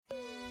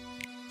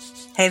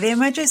Hey there,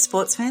 Mojo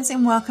Sports fans,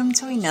 and welcome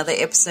to another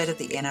episode of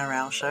the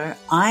NRL Show.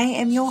 I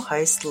am your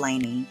host,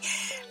 Lainey.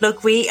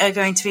 Look, we are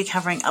going to be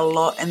covering a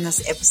lot in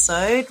this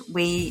episode.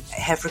 We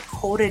have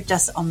recorded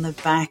just on the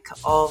back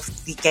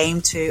of the Game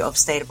 2 of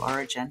State of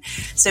Origin.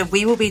 So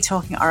we will be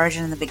talking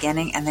Origin in the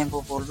beginning, and then we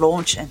will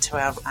launch into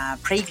our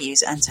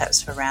previews and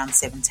tips for round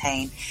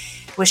 17.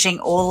 Wishing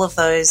all of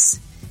those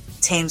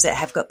teams that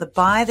have got the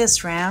bye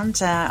this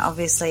round,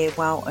 obviously a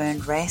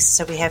well-earned rest.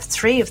 So we have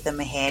 3 of them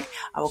ahead.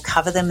 I will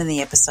cover them in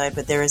the episode,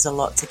 but there is a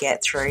lot to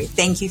get through.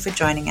 Thank you for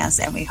joining us,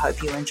 and we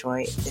hope you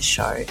enjoy the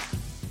show.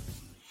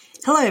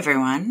 Hello,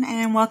 everyone,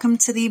 and welcome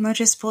to the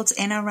Mojo Sports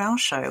NRL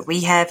Show.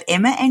 We have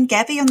Emma and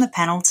Gabby on the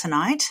panel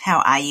tonight. How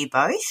are you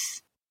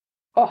both?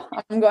 Oh,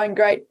 I'm going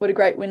great. What a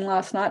great win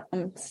last night.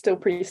 I'm still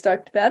pretty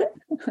stoked about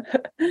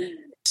it.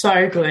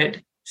 So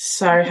good.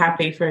 So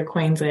happy for a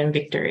Queensland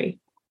victory.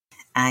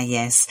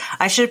 Yes.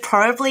 I should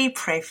probably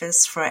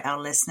preface for our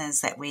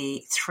listeners that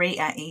we 3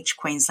 are each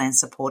Queensland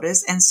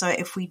supporters, and so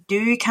if we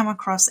do come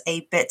across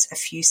a bit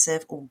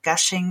effusive or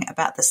gushing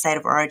about the State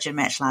of Origin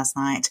match last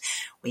night,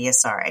 we are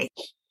sorry.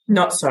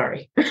 Not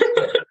sorry.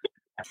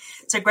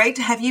 So great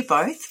to have you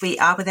both. We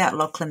are without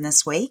Lachlan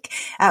this week.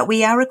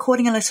 We are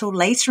recording a little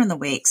later in the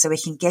week so we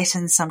can get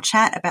in some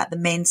chat about the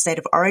men's State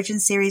of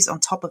Origin series on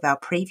top of our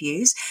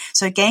previews.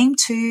 So Game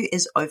 2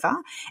 is over,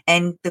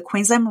 and the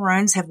Queensland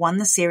Maroons have won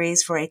the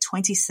series for a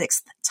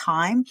 26th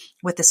time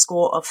with a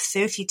score of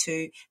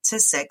 32-6.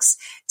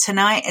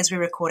 Tonight, as we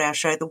record our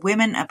show, the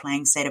women are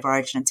playing State of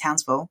Origin in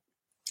Townsville.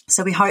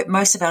 So we hope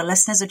most of our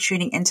listeners are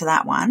tuning into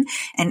that one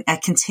and are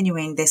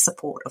continuing their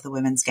support of the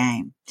women's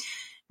game.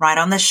 Right,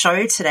 on the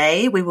show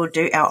today, we will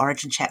do our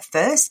Origin chat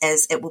first,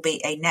 as it will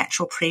be a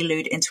natural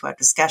prelude into our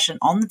discussion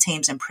on the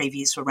teams and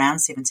previews for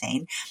round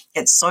 17.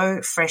 It's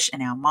so fresh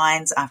in our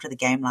minds after the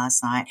game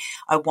last night.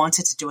 I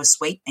wanted to do a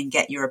sweep and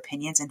get your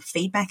opinions and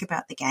feedback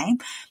about the game.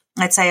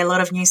 I'd say a lot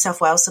of New South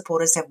Wales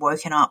supporters have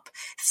woken up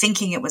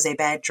thinking it was a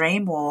bad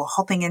dream or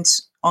hopping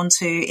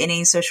onto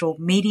any social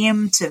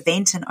medium to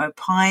vent and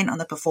opine on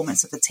the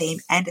performance of the team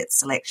and its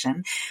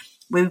selection.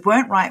 We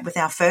weren't right with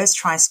our first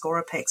try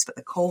scorer picks, but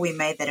the call we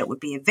made that it would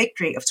be a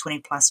victory of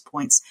 20-plus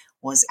points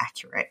was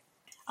accurate.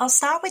 I'll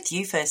start with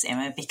you first,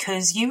 Emma,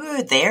 because you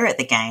were there at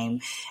the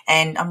game,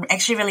 and I'm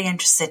actually really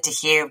interested to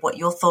hear what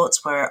your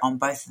thoughts were on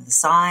both of the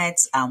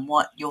sides,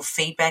 what your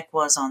feedback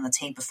was on the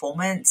team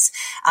performance,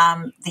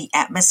 the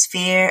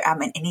atmosphere,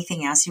 and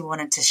anything else you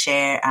wanted to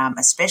share,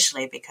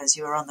 especially because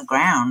you were on the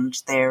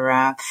ground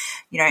there,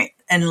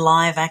 in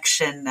live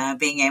action,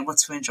 being able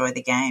to enjoy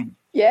the game.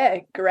 Yeah,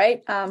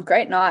 great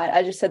night.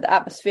 As you said, the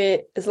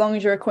atmosphere, as long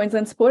as you're a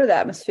Queensland supporter, the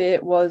atmosphere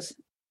was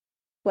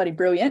bloody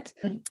brilliant.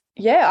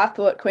 Yeah, I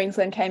thought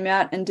Queensland came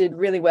out and did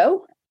really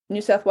well.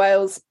 New South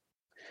Wales,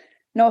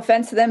 no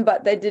offence to them,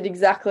 but they did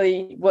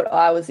exactly what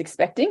I was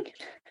expecting.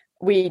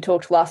 We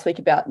talked last week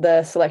about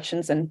the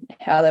selections and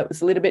how that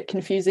was a little bit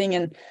confusing.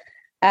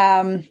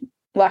 And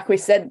like we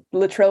said,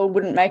 Latrell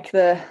wouldn't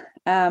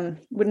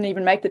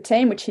even make the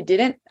team, which he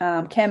didn't.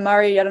 Cam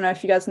Murray, I don't know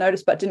if you guys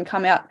noticed, but didn't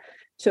come out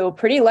till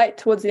pretty late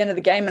towards the end of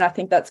the game, and I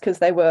think that's because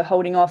they were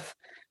holding off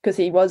because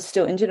he was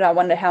still injured. I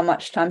wonder how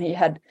much time he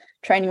had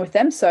training with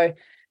them. So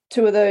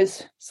 2 of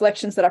those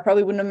selections that I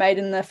probably wouldn't have made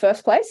in the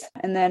first place.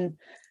 And then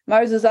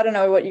Moses, I don't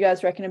know what you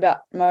guys reckon about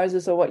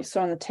Moses or what you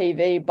saw on the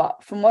TV,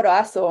 but from what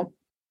I saw,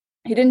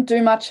 he didn't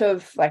do much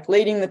of like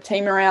leading the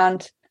team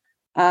around.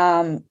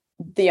 The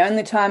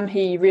only time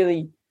he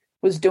really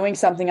was doing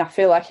something, I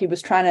feel like he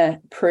was trying to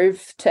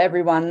prove to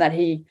everyone that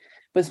he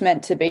was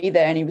meant to be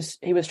there, and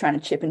he was trying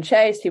to chip and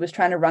chase. He was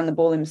trying to run the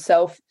ball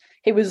himself.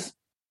 He was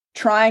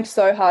trying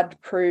so hard to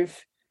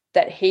prove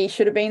that he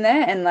should have been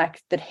there and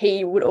like that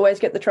he would always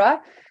get the try.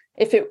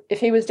 If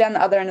he was down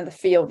the other end of the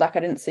field, like I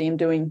didn't see him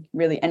doing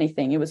really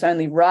anything. It was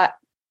only right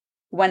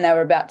when they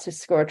were about to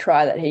score a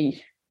try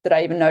that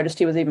I even noticed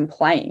he was even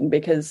playing,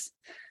 because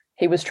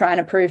he was trying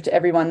to prove to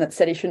everyone that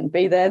said he shouldn't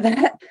be there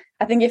that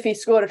I think if he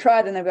scored a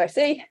try, then they'd be like,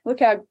 see,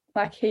 look how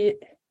like he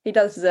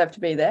does deserve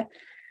to be there.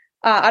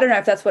 I don't know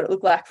if that's what it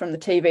looked like from the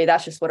TV.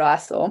 That's just what I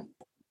saw.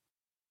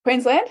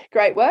 Queensland,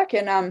 great work.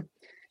 And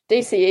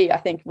DCE, I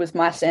think, was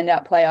my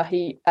standout player.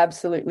 He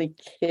absolutely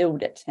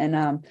killed it.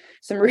 And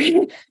some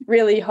really,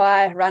 really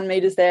high run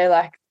meters there,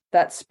 like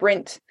that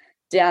sprint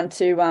down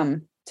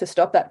to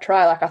stop that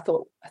try. Like I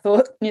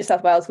thought New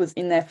South Wales was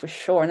in there for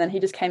sure. And then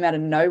he just came out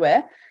of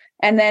nowhere.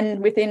 And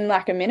then within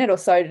like a minute or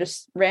so,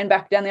 just ran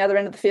back down the other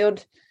end of the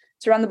field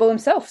to run the ball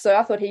himself. So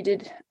I thought he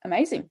did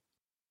amazing.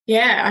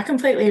 Yeah, I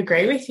completely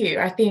agree with you.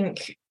 I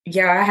think,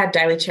 I had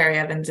Daly Cherry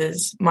Evans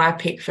as my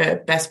pick for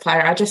best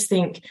player. I just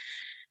think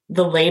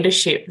the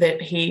leadership that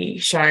he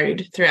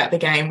showed throughout the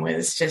game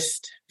was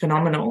just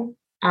phenomenal.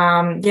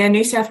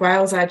 New South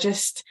Wales,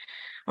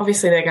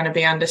 obviously they're going to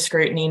be under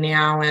scrutiny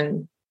now,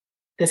 and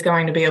there's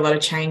going to be a lot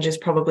of changes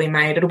probably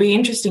made. It'll be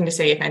interesting to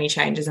see if any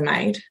changes are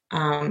made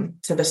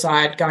to the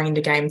side going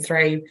into Game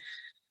 3.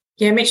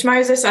 Yeah, Mitch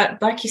Moses,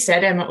 like you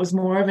said, Em, it was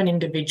more of an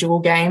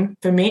individual game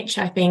for Mitch,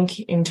 I think,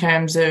 in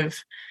terms of,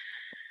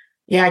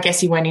 I guess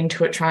he went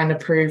into it trying to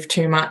prove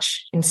too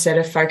much instead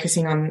of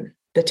focusing on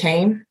the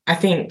team. I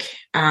think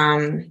I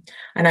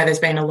know there's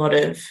been a lot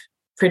of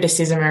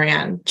criticism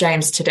around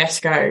James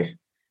Tedesco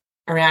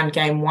around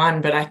game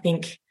one, but I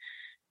think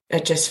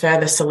it just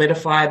further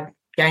solidified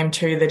game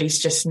two that he's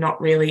just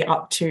not really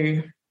up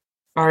to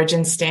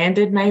Origin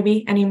standard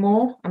maybe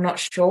anymore. I'm not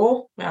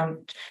sure.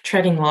 I'm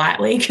treading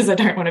lightly because I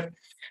don't want to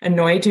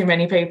annoy too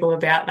many people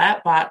about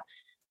that. But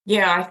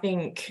yeah, I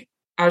think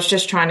I was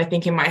just trying to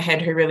think in my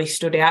head who really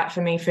stood out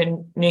for me for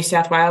New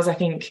South Wales. I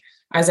think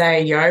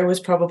Isaiah Yeo was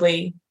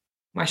probably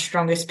my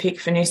strongest pick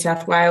for New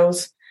South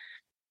Wales.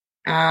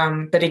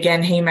 But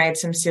again, he made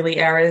some silly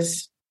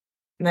errors.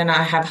 Then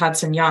I have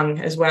Hudson Young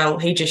as well.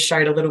 He just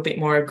showed a little bit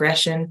more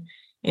aggression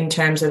in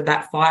terms of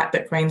that fight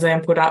that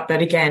Queensland put up.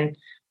 But again,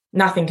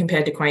 nothing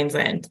compared to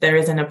Queensland. There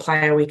isn't a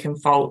player we can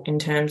fault in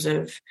terms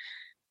of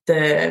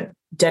the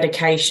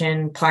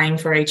dedication, playing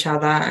for each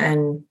other,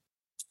 and,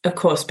 of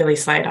course, Billy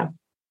Slater.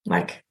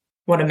 Like,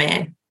 what a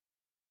man.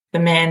 The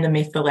man, the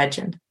myth, the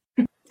legend.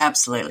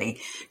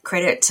 Absolutely.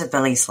 Credit to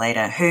Billy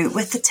Slater, who,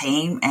 with the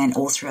team and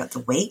all throughout the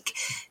week,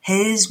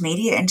 his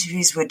media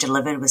interviews were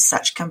delivered with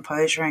such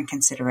composure and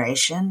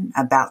consideration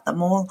about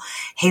them all.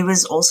 He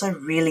was also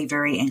really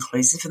very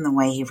inclusive in the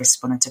way he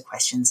responded to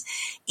questions,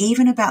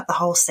 even about the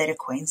whole state of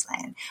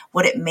Queensland,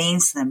 what it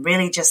means to them,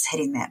 really just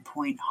hitting that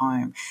point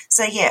home.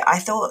 So, yeah, I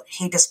thought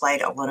he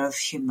displayed a lot of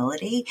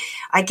humility,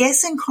 I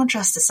guess in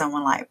contrast to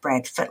someone like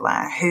Brad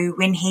Fittler, who,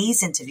 when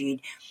he's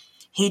interviewed,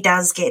 he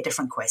does get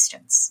different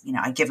questions. You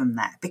know, I give him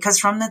that because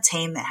from the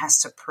team that has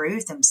to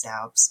prove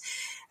themselves,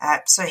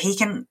 so he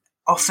can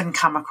often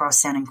come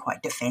across sounding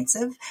quite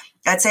defensive.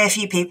 I'd say a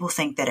few people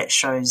think that it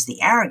shows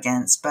the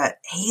arrogance, but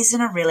he's in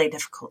a really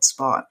difficult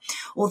spot.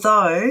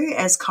 Although,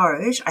 as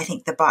coach, I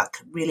think the buck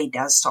really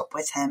does stop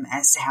with him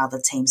as to how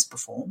the team's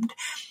performed.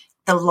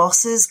 The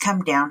losses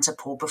come down to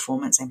poor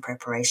performance and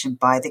preparation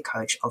by the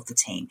coach of the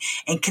team.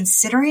 And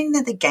considering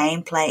that the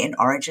gameplay in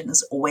Origin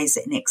is always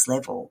at next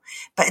level,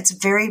 but it's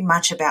very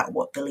much about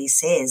what Billy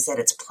says, that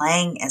it's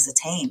playing as a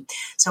team.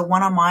 So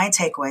one of my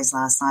takeaways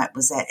last night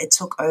was that it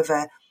took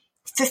over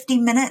 50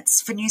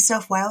 minutes for New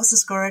South Wales to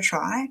score a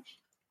try.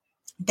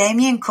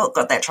 Damien Cook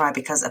got that try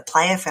because a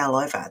player fell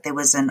over. There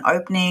was an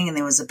opening and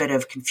there was a bit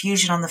of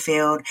confusion on the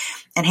field,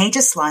 and he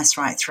just sliced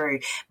right through,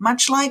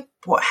 much like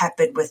what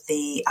happened with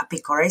the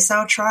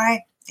Apikore-style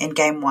try in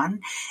game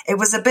one. It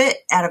was a bit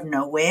out of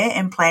nowhere,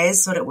 and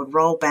players thought it would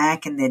roll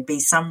back and there'd be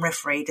some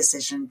referee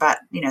decision, but,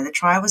 you know, the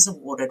try was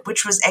awarded,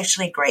 which was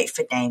actually great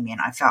for Damien.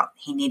 I felt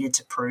he needed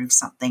to prove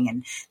something,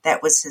 and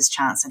that was his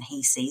chance, and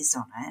he seized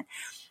on it.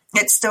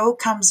 It still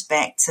comes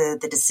back to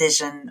the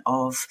decision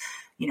of,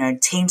 you know,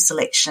 team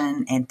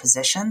selection and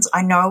positions.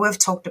 I know we've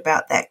talked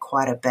about that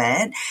quite a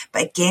bit,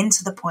 but again,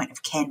 to the point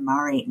of Ken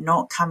Murray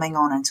not coming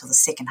on until the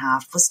second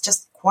half was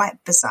just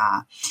quite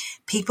bizarre.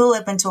 People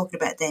have been talking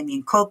about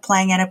Damien Cook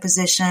playing out of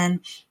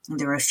position.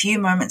 There were a few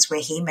moments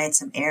where he made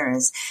some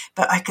errors,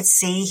 but I could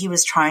see he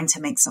was trying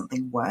to make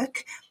something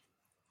work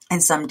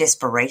and some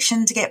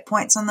desperation to get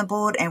points on the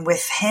board. And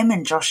with him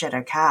and Josh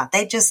Adokar,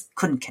 they just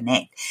couldn't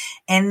connect.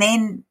 And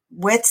then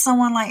with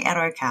someone like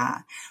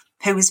Adokar,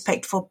 who was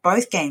picked for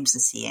both games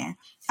this year,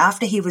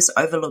 after he was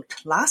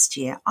overlooked last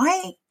year,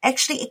 I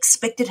actually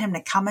expected him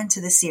to come into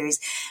the series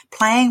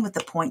playing with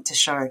the point to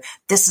show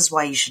this is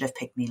why you should have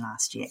picked me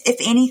last year. If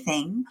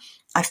anything,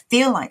 I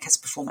feel like his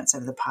performance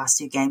over the past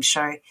two games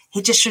show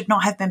he just should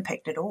not have been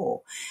picked at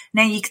all.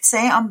 Now, you could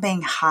say I'm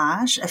being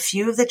harsh. A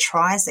few of the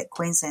tries that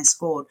Queensland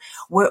scored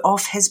were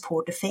off his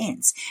poor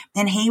defence,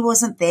 and he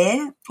wasn't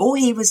there, or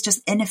he was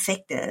just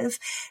ineffective.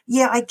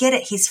 Yeah, I get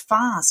it. He's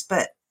fast,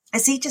 but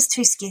is he just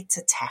too scared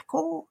to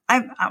tackle?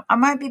 I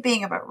might be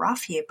being a bit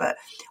rough here, but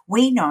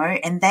we know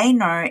and they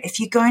know if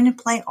you're going to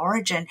play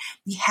Origin,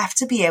 you have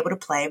to be able to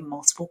play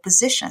multiple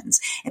positions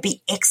and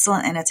be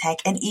excellent in attack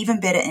and even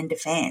better in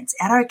defence.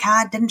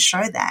 Adokar didn't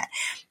show that.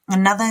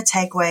 Another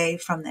takeaway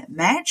from that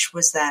match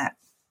was that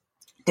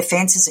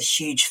defence is a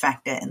huge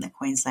factor in the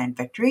Queensland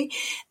victory.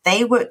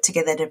 They worked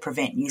together to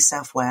prevent New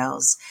South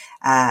Wales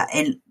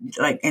and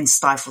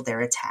stifle their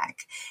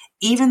attack.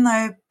 Even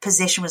though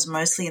possession was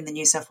mostly in the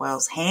New South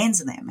Wales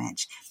hands in that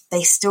match,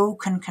 they still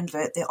couldn't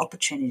convert their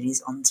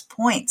opportunities onto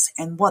points.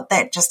 And what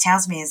that just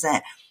tells me is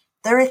that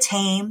they're a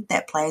team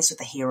that plays with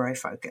a hero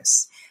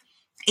focus.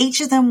 Each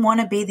of them want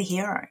to be the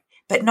hero,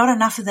 but not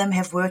enough of them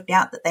have worked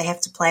out that they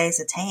have to play as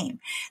a team.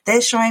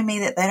 They're showing me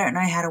that they don't know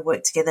how to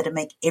work together to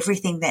make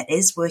everything that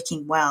is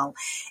working well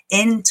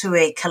into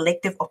a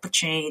collective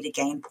opportunity to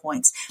gain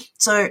points.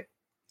 So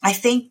I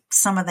think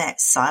some of that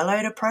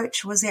siloed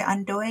approach was their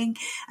undoing.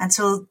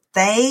 Until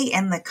they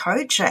and the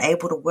coach are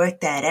able to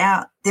work that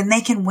out, then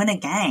they can win a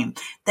game.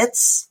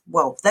 That's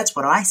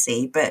what I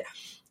see, but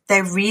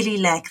they really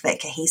lack that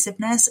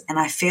cohesiveness, and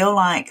I feel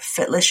like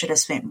Fittler should have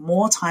spent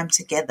more time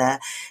together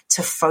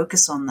to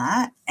focus on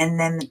that, and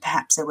then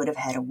perhaps they would have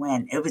had a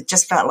win. It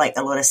just felt like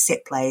a lot of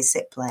set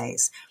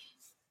plays.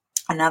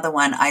 Another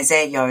one,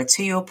 Isaiah Yeo,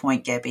 to your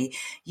point, Gabby,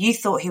 you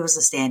thought he was a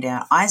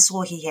standout. I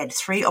saw he had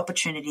 3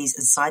 opportunities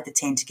inside the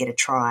 10 to get a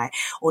try,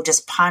 or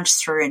just punch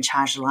through and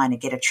charge the line to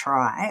get a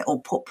try,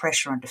 or put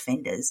pressure on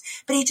defenders,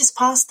 but he just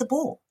passed the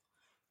ball.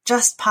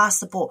 Just pass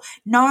the ball.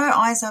 No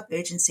eyes up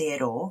urgency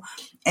at all,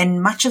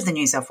 and much of the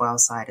New South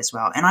Wales side as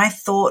well. And I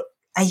thought,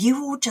 are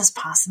you all just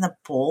passing the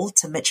ball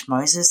to Mitch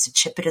Moses to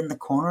chip it in the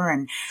corner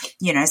and,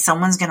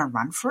 someone's going to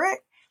run for it?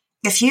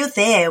 If you're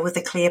there with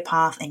a clear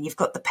path and you've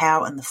got the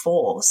power and the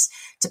force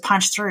to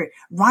punch through,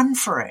 run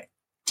for it.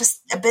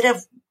 Just a bit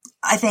of,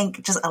 I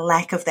think, just a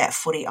lack of that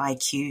footy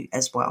IQ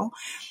as well.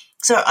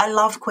 So I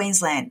love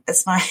Queensland.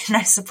 It's no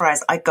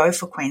surprise. I go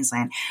for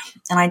Queensland.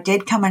 And I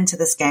did come into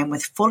this game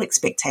with full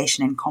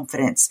expectation and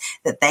confidence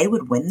that they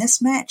would win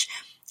this match.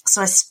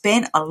 So I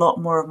spent a lot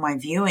more of my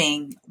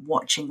viewing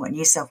watching what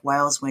New South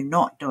Wales were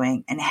not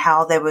doing and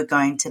how they were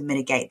going to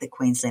mitigate the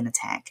Queensland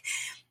attack.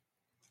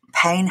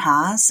 Payne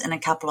Haas, in a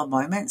couple of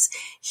moments,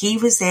 he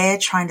was there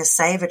trying to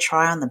save a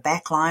try on the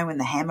back line when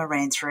the hammer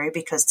ran through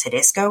because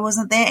Tedesco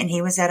wasn't there and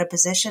he was out of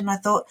position. I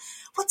thought,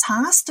 what's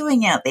Haas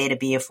doing out there to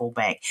be a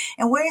fullback?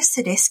 And where is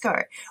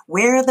Tedesco?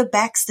 Where are the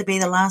backs to be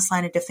the last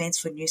line of defence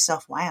for New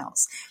South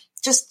Wales?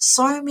 Just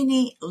so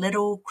many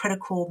little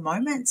critical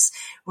moments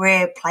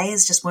where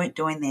players just weren't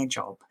doing their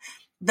job.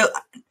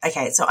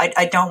 Okay, so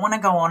I don't want to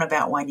go on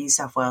about why New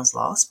South Wales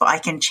lost, but I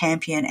can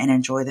champion and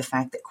enjoy the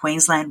fact that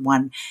Queensland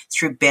won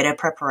through better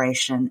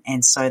preparation,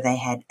 and so they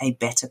had a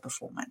better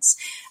performance.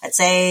 I'd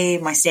say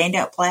my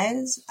standout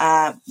players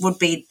would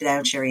be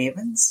Dale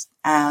Cherry-Evans.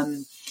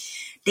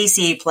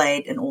 DCE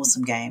played an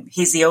awesome game.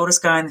 He's the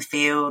oldest guy in the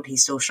field. He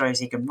still shows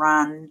he can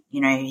run.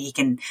 He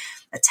can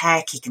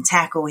attack, he can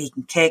tackle, he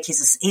can kick.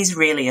 He's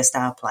really a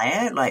star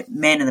player, like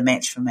man of the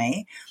match for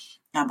me.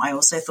 I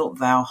also thought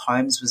Val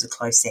Holmes was a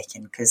close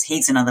second because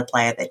he's another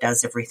player that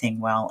does everything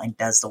well and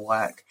does the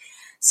work.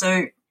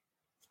 So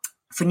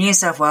for New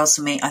South Wales,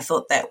 for me, I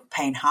thought that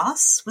Payne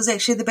Haas was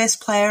actually the best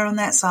player on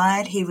that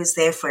side. He was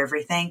there for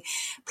everything.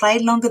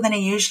 Played longer than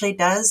he usually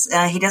does.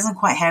 He doesn't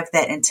quite have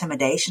that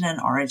intimidation in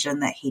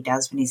Origin that he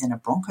does when he's in a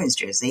Broncos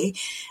jersey.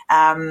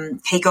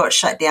 He got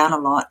shut down a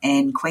lot,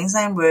 and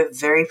Queensland were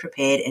very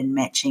prepared in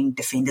matching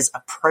defenders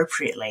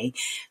appropriately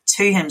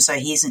to him, so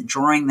he isn't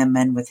drawing them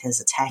in with his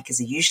attack as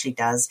he usually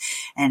does,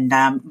 and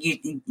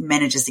he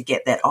manages to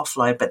get that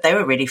offload, but they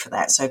were ready for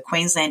that. So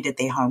Queensland did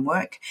their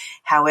homework.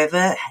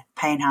 However,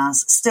 Payne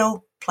Haas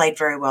still played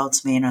very well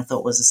to me, and I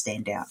thought was a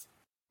standout.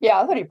 Yeah,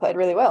 I thought he played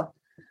really well.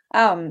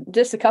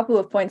 Just a couple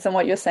of points on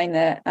what you're saying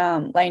there,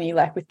 Lainey,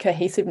 like with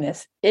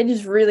cohesiveness. It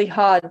is really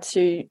hard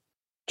to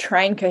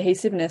train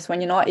cohesiveness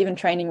when you're not even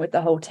training with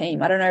the whole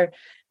team. I don't know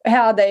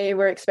how they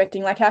were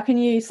expecting, like how can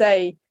you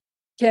say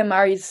Cam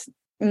Murray's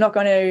not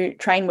going to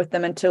train with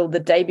them until the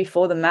day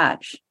before the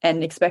match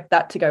and expect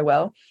that to go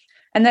well?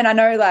 And then I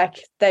know like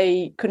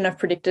they couldn't have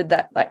predicted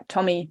that like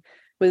Tommy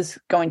was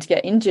going to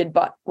get injured,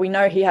 but we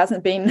know he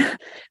hasn't been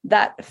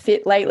that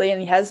fit lately,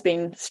 and he has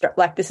been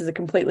like this is a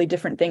completely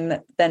different thing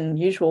than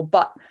usual,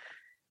 but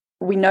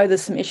we know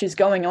there's some issues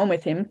going on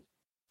with him.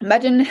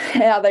 Imagine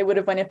how they would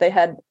have went if they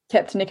had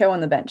kept Nico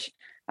on the bench.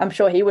 I'm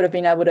sure he would have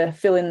been able to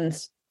fill in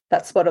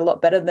that spot a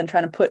lot better than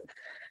trying to put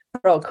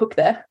Roel Cook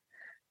there.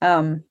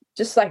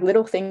 Just like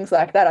little things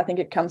like that, I think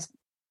it comes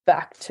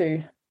back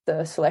to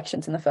the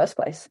selections in the first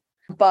place.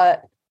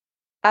 But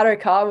Addo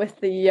Carr with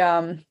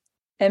the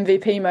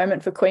MVP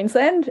moment for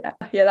Queensland,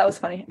 yeah, that was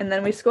funny. And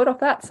then we scored off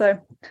that. So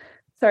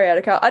sorry,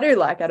 Addo Carr. I do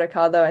like Addo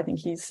Carr though. I think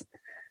he's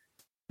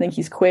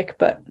quick,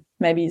 but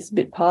maybe he's a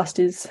bit past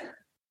his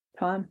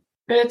time.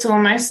 But it's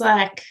almost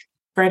like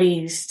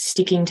Freddie's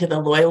sticking to the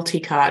loyalty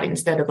card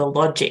instead of the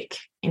logic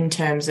in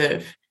terms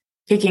of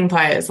picking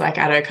players like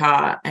Addo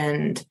Carr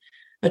and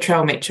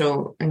Latrell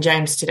Mitchell and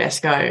James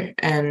Tedesco,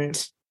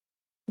 and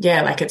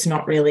yeah, like he's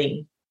not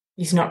really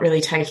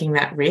taking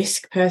that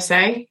risk per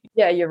se.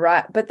 Yeah, you're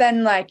right. But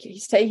then like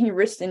he's taking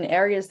risks in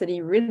areas that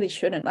he really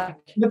shouldn't. Like,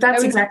 but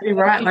that's exactly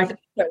right.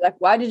 Like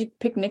why did you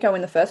pick Nico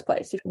in the first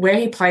place? Where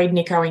he played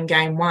Nico in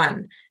game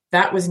one,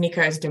 that was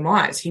Nico's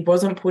demise. He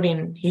wasn't put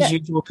in his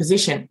usual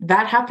position.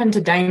 That happened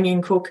to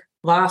Damien Cook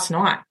last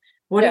night.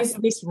 What is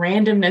this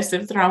randomness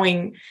of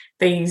throwing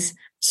these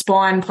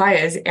spine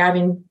players out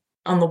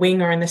on the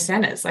wing or in the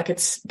centres? Like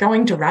it's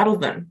going to rattle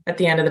them at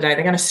the end of the day.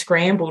 They're going to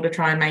scramble to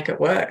try and make it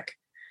work.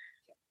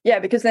 Yeah,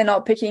 because they're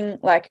not picking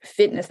like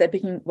fitness, they're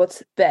picking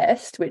what's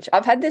best, which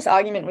I've had this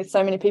argument with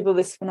so many people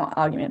not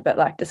argument, but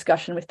like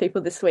discussion with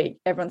people this week.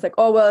 Everyone's like,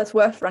 oh, well, it's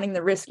worth running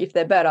the risk if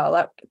they're better.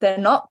 Like they're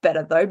not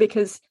better though,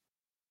 because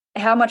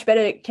how much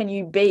better can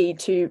you be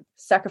to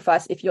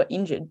sacrifice if you're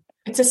injured?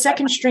 It's a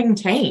second string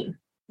team.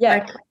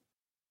 Yeah. Like,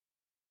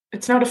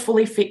 it's not a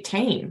fully fit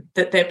team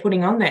that they're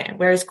putting on there.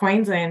 Whereas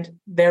Queensland,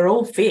 they're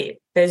all fit.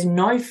 There's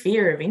no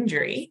fear of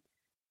injury.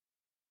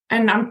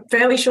 And I'm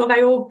fairly sure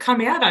they all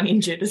come out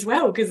uninjured as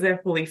well because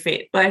they're fully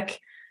fit. Like,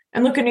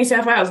 and look at New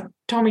South Wales,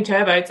 Tommy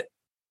Turbo's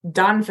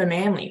done for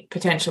Manly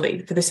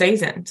potentially for the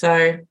season.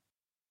 So,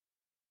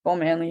 or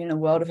Manly in a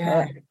world of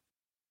hurt.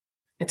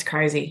 It's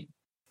crazy.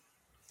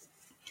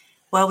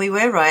 Well, we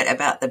were right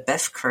about the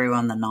Biff crew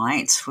on the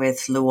night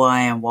with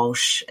Luai and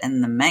Walsh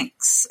in the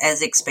mix.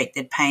 As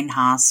expected, Payne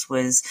Haas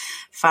was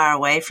far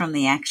away from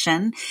the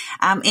action.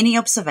 Any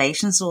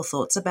observations or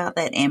thoughts about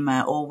that,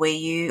 Emma, or were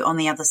you on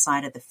the other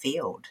side of the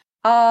field?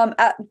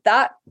 At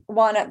that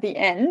one at the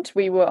end,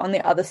 we were on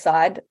the other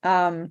side.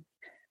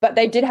 But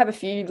they did have a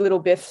few little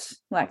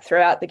biffs like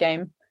throughout the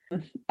game.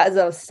 As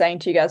I was saying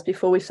to you guys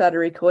before we started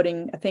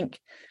recording, I think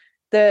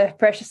the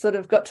pressure sort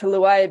of got to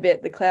Luai a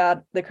bit. The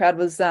crowd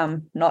was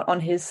not on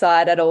his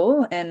side at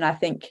all, and I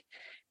think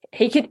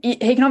he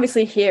can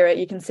obviously hear it.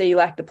 You can see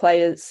like the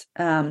players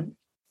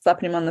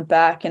slapping him on the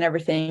back and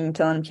everything,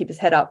 telling him to keep his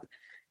head up.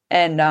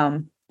 And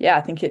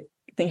I think it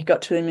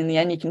got to him in the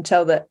end. You can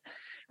tell that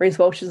Reece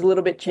Walsh is a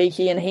little bit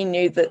cheeky, and he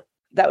knew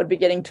that would be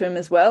getting to him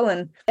as well,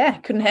 and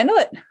couldn't handle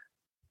it.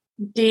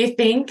 Do you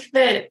think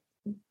that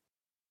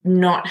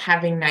not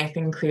having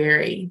Nathan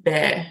Cleary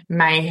there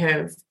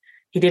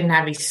he didn't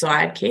have his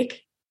sidekick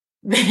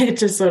there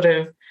to sort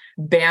of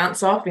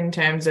bounce off in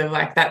terms of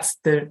like that's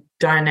the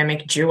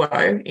dynamic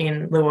duo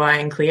in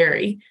Luai and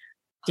Cleary?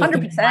 Do you 100%.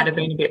 think he might have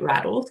been a bit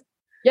rattled?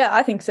 Yeah,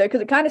 I think so,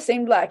 because it kind of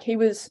seemed like he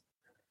was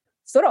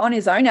sort of on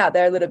his own out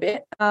there a little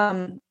bit.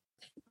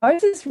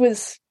 Moses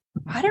was,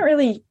 I don't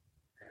really,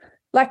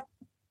 like,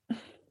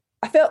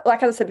 I felt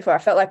like, as I said before, I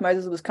felt like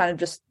Moses was kind of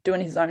just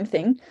doing his own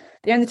thing.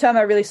 The only time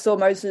I really saw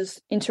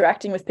Moses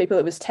interacting with people,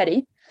 it was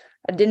Teddy.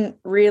 I didn't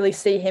really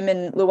see him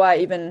and Luai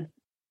even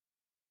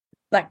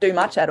like do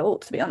much at all,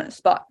 to be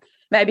honest. But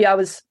maybe I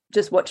was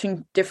just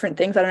watching different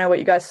things. I don't know what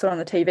you guys saw on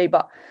the TV,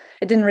 but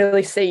it didn't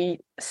really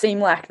seem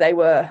like they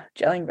were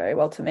gelling very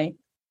well to me.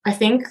 I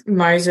think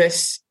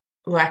Moses,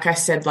 like I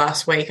said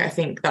last week, I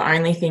think the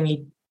only thing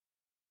he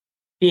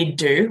did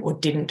do or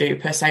didn't do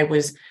per se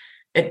was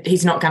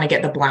he's not going to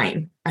get the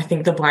blame. I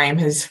think the blame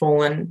has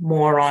fallen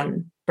more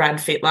on Brad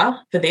Fittler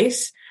for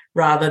this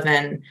rather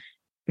than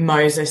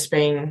Moses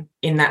being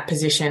in that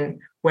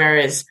position.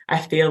 Whereas I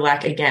feel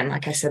like, again,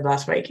 like I said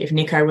last week, if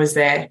Nico was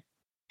there,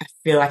 I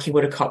feel like he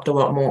would have copped a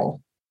lot more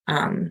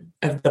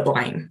of the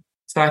blame.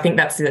 So I think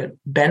that's the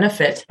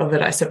benefit of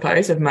it, I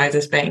suppose, of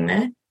Moses being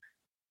there.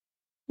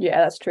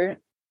 Yeah, that's true.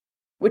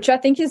 Which I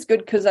think is good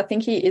because I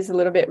think he is a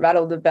little bit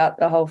rattled about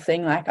the whole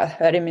thing. Like I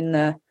heard him in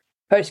the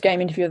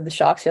post-game interview of the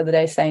Sharks the other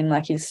day saying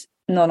like he's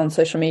not on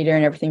social media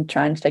and everything,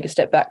 trying to take a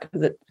step back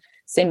because it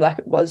seemed like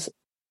it was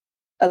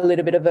a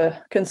little bit of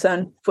a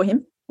concern for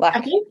him. Like,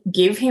 I think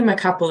give him a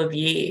couple of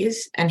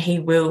years and he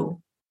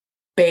will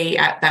be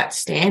at that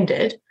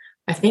standard.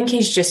 I think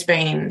he's just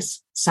been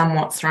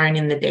somewhat thrown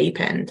in the deep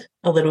end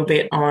a little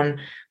bit on,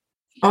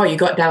 oh, you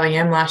got Dally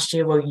M last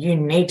year, well, you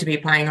need to be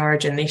playing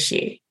Origin this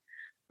year.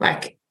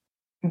 Like,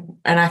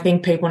 and I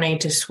think people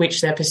need to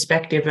switch their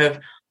perspective of,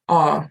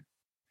 oh,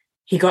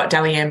 he got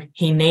Dally M,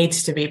 he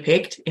needs to be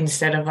picked,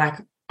 instead of like,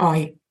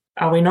 oh,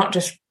 are we not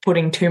just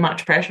putting too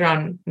much pressure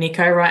on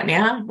Nico right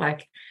now?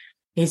 Like,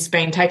 he's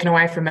been taken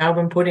away from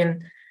Melbourne, put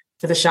in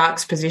to the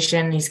Sharks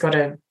position. He's got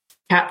to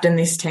captain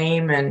this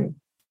team and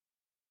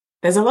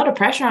there's a lot of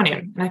pressure on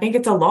him. And I think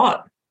it's a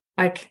lot,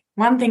 like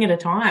one thing at a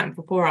time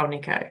for poor old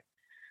Nico.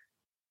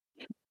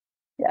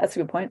 Yeah, that's a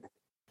good point.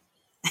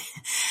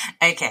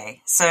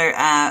 Okay,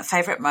 so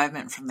favourite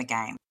moment from the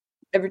game?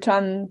 Every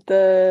time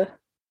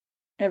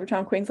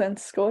Queensland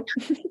scored.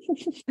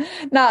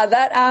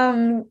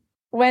 That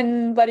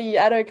when bloody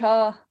Addo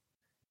Carr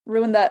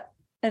ruined that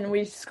and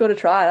we scored a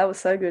try, that was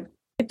so good.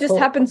 It just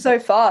happened so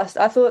fast.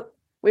 I thought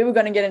we were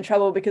going to get in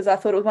trouble because I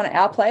thought it was one of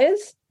our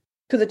players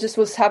because it just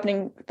was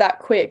happening that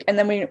quick. And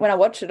then when I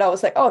watched it, I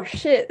was like, oh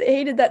shit,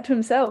 he did that to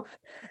himself.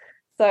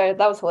 So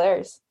that was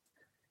hilarious.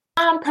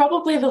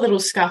 Probably the little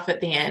scuff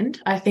at the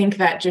end. I think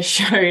that just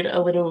showed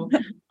a little.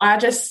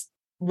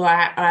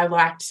 I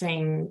liked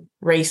seeing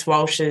Reece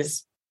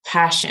Walsh's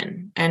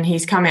passion, and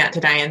he's come out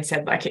today and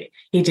said like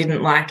he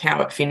didn't like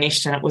how it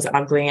finished and it was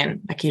ugly,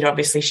 and like he'd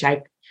obviously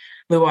shake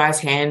Luai's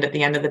hand at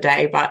the end of the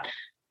day, but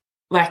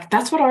like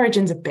that's what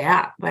Origin's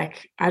about.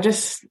 Like it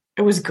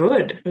was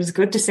good. It was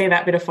good to see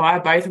that bit of fire,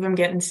 both of them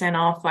getting sent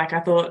off. Like I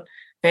thought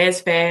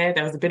fair's fair.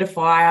 There was a bit of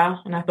fire.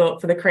 And I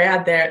thought for the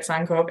crowd there at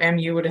Suncorp,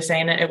 MU would have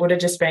seen it. It would have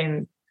just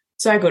been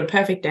so good.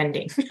 Perfect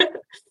ending,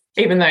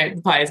 even though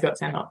the players got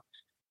sent off.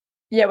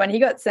 Yeah, when he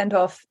got sent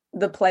off,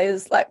 the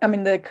players,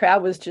 the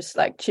crowd was just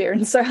like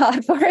cheering so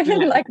hard for him.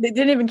 Yeah. Like they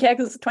didn't even care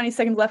because 20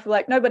 seconds left. We're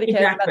like, nobody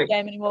cares about the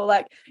game anymore.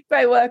 Like,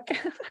 great work.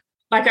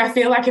 Like, I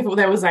feel like if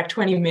there was like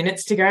 20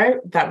 minutes to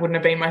go, that wouldn't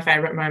have been my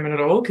favourite moment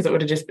at all because it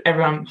would have just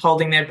everyone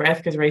holding their breath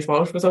because Reece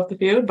Walsh was off the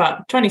field.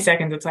 But 20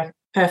 seconds, it's like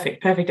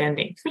perfect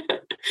ending.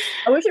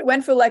 I wish it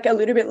went for like a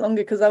little bit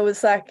longer because I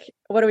was like,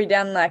 what are we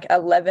down, like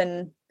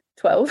 11,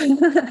 12?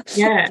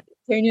 Yeah.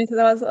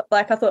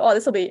 I thought, oh,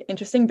 this will be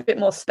interesting, a bit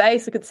more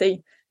space. I could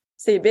see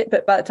a bit,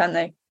 but by the time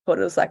they thought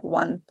it was like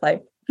one play.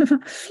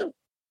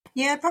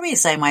 Yeah, I'd probably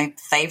say my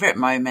favourite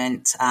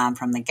moment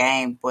from the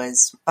game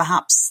was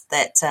perhaps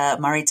that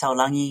Murray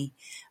Taulagi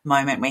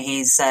moment where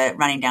he's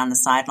running down the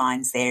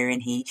sidelines there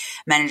and he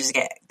manages to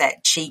get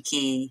that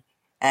cheeky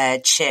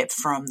chip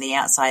from the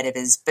outside of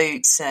his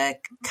boots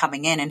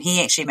coming in, and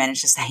he actually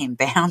managed to stay in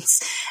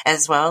bounds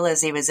as well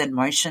as he was in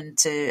motion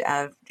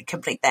to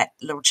complete that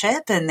little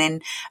chip. And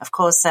then, of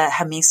course,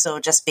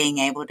 Hamiso just being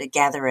able to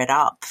gather it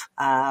up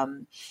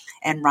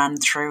and run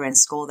through and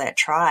score that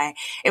try.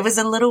 It was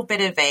a little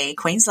bit of a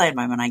Queensland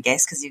moment, I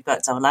guess, because you've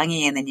got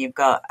Taulangi and then you've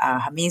got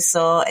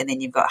Hamiso and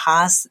then you've got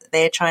Haas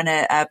there trying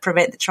to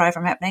prevent the try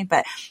from happening.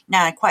 But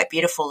no, quite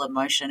beautiful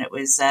emotion. It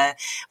was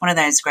one of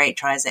those great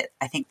tries that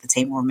I think the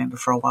team will remember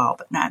for a while.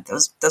 But no, that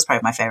was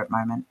probably my favourite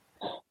moment.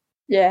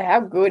 Yeah,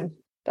 how good.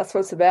 That's what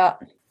it's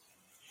about.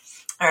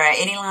 All right,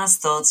 any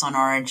last thoughts on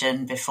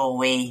Origin before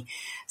we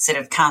sort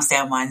of cast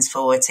our minds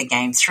forward to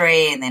Game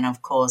 3? And then,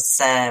 of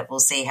course, we'll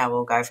see how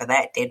we'll go for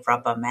that dead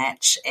rubber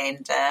match.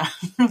 And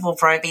we'll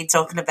probably be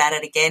talking about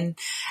it again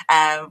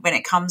when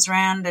it comes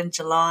around in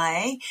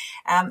July.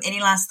 Any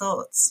last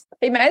thoughts?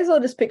 He may as well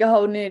just pick a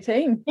whole new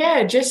team.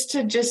 Yeah, just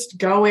to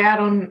go out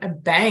on a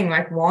bang.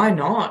 Like, why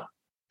not?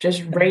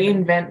 Just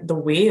reinvent the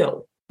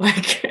wheel.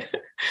 Like,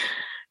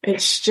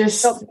 it's just...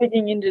 Stop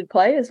picking injured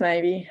players,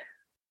 maybe.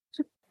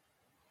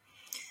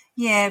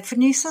 Yeah, for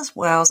New South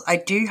Wales, I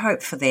do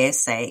hope for their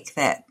sake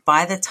that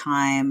by the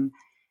time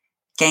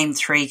Game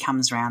 3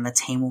 comes around, the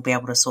team will be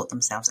able to sort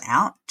themselves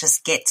out.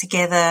 Just get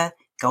together,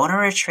 go on a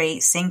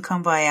retreat, sing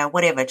Kumbaya,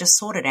 whatever, just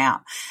sort it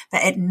out.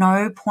 But at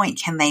no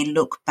point can they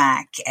look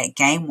back at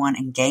Game 1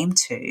 and Game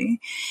 2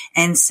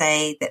 and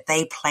say that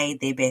they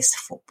played their best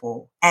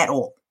football at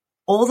all.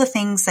 All the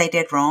things they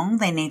did wrong,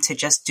 they need to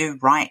just do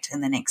right in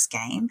the next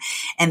game,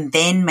 and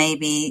then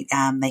maybe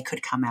they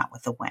could come out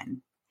with a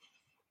win.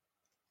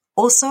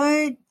 Also,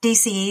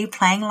 DCE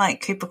playing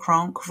like Cooper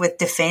Cronk with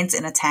defence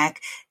and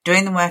attack,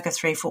 doing the work of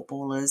three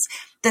footballers.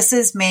 This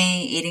is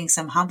me eating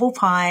some humble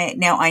pie.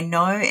 Now, I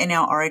know in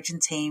our Origin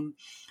team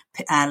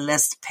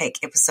list pick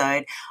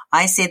episode,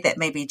 I said that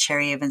maybe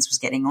Cherry Evans was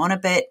getting on a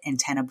bit and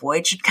Tanner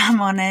Boyd should come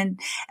on in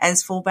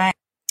as fullback.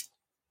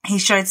 He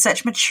showed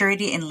such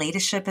maturity and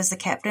leadership as the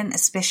captain,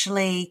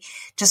 especially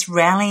just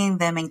rallying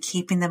them and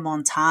keeping them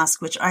on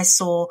task, which I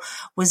saw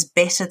was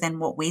better than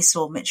what we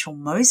saw Mitchell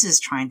Moses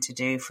trying to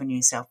do for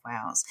New South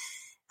Wales.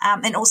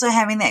 And also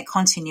having that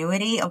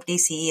continuity of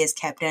DCE as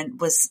captain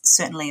was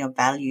certainly of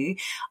value.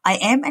 I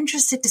am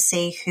interested to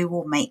see who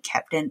will make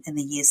captain in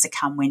the years to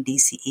come when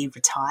DCE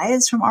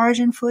retires from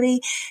Origin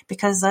footy,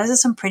 because those are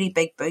some pretty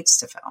big boots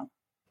to fill.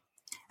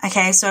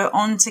 Okay, so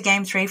on to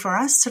Game 3 for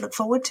us to look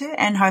forward to,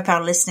 and hope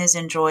our listeners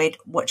enjoyed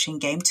watching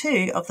Game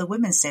 2 of the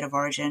Women's State of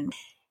Origin,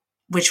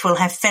 which will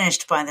have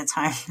finished by the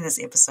time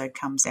this episode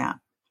comes out.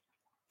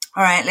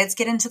 All right, let's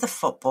get into the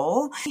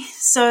football.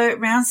 So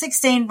round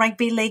 16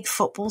 rugby league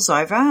football's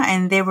over,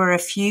 and there were a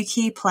few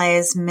key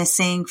players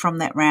missing from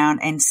that round,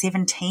 and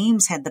 7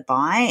 teams had the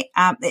bye.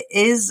 It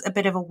is a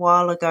bit of a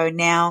while ago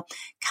now.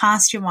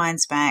 Cast your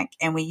minds back,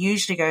 and we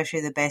usually go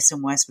through the best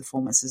and worst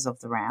performances of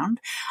the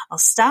round. I'll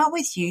start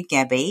with you,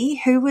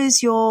 Gabby. Who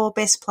was your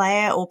best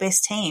player or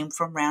best team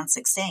from round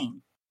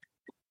 16?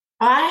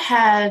 I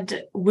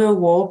had Will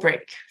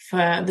Warbrick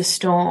for the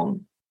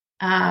Storm.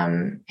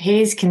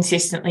 He's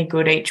consistently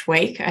good each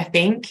week, I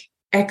think.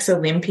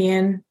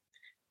 Ex-Olympian.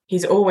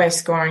 He's always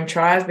scoring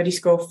tries, but he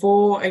scored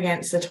 4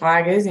 against the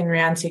Tigers in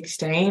round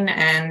 16.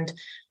 And,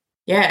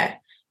 yeah,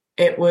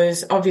 it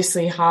was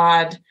obviously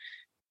hard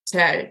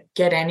to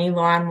get any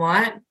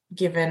limelight,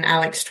 given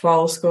Alex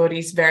Twoll scored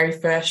his very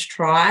first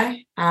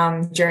try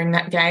during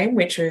that game,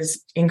 which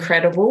was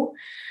incredible.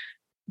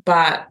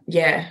 But,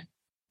 yeah,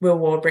 Will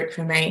Warbrick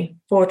for me.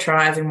 4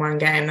 tries in one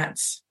game,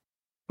 that's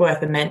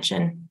worth a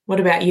mention. What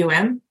about you,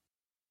 Em?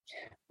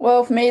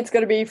 Well, for me, it's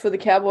got to be for the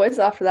Cowboys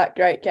after that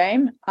great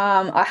game.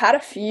 I had a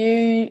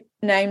few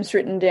names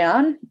written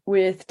down.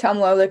 With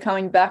Tumlola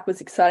coming back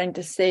was exciting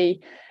to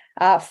see.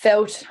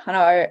 Felt, I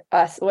know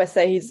I always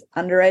say he's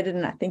underrated,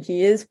 and I think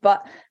he is,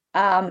 but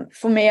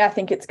for me, I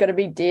think it's got to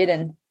be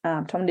Dearden.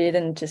 Tom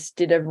Dearden just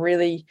did a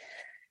really,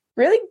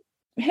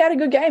 he had a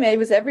good game. He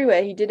was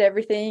everywhere. He did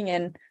everything,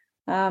 and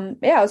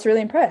I was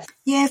really impressed.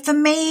 Yeah, for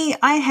me,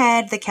 I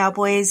had the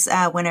Cowboys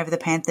win over the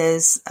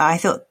Panthers. I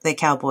thought the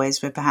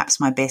Cowboys were perhaps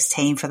my best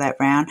team for that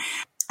round.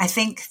 I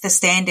think the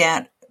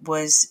standout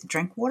was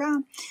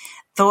Drinkwater.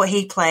 Thought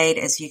he played,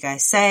 as you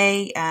guys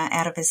say,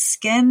 out of his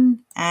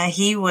skin.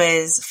 He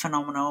was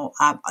phenomenal.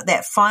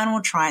 That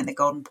final try at the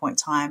Golden Point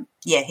time,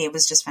 yeah, he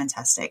was just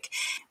fantastic.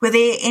 Were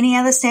there any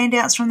other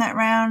standouts from that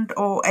round?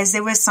 Or as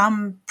there were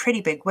some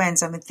pretty big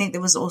wins, I think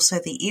there was also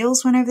the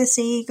Eels win over the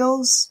Sea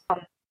Eagles.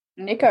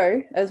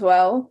 Nico as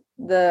well.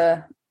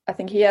 I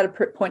think he had a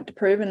point to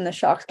prove, and the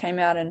Sharks came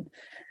out and,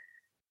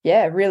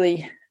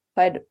 really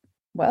played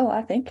well,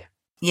 I think.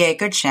 Yeah,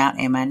 good shout,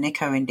 Emma.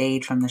 Nico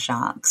indeed from the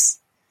Sharks.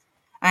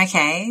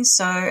 Okay,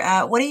 so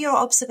what are your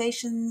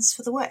observations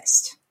for the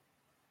West?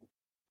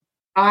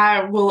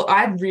 I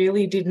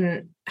really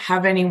didn't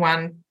have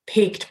anyone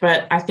picked,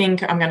 but I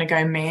think I'm going to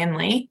go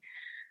Manly.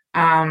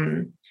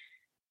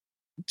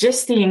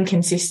 Just the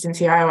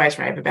inconsistency. I always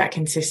rave about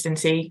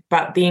consistency,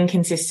 but the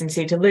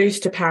inconsistency to lose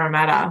to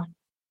Parramatta,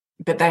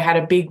 but they had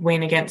a big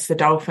win against the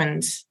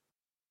Dolphins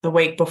the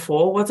week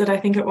before, was it? I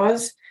think it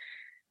was.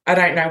 I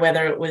don't know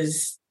whether it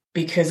was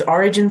because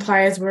Origin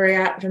players were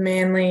out for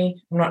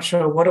Manly. I'm not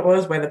sure what it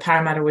was, whether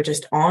Parramatta were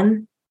just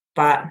on.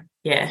 But,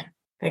 yeah,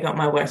 they got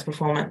my worst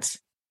performance.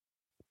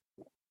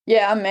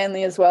 Yeah, I'm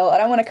Manly as well. I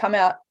don't want to come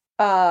out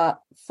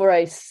for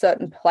a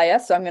certain player,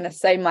 so I'm going to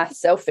say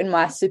myself in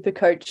my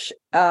Supercoach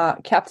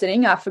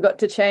captaining. I forgot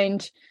to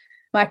change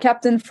my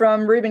captain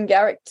from Ruben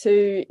Garrick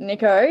to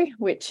Nico,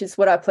 which is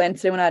what I planned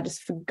to do, and I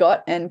just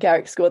forgot. And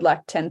Garrick scored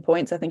like 10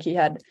 points. I think he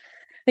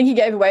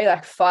gave away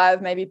like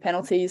 5 maybe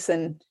penalties,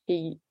 and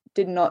he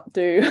did not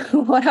do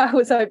what I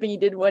was hoping he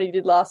did, what he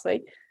did last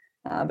week.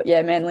 But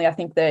yeah, Manly, I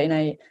think they're in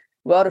a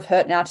world of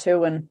hurt now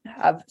too, and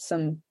have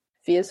some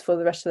fears for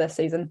the rest of their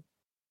season.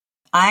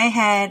 I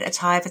had a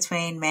tie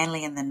between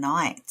Manly and the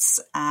Knights.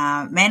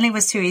 Manly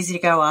was too easy to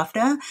go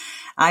after.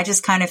 I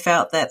just kind of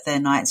felt that the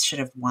Knights should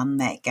have won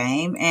that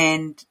game.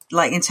 And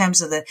like in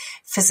terms of the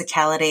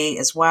physicality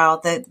as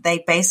well, that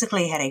they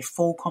basically had a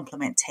full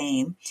complement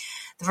team.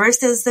 The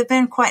Roosters, they've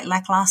been quite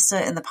lackluster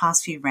in the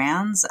past few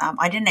rounds.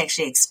 I didn't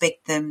actually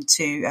expect them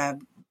to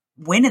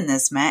win in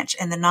this match.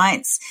 And the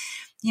Knights,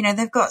 you know,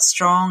 they've got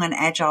strong and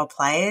agile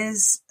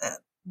players.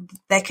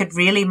 They could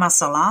really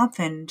muscle up,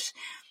 and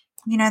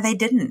you know, they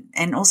didn't.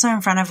 And also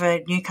in front of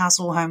a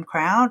Newcastle home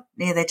crowd,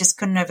 yeah, they just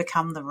couldn't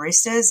overcome the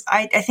Roosters.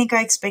 I think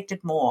I expected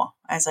more,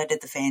 as I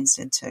did the fans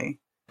did too.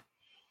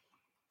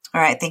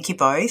 All right, thank you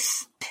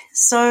both.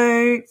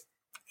 So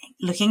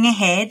looking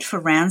ahead for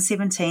round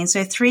 17,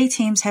 so 3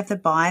 teams have the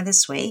bye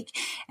this week,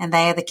 and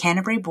they are the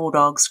Canterbury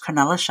Bulldogs,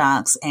 Cronulla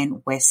Sharks,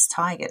 and West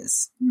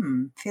Tigers.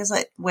 Feels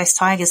like West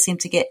Tigers seem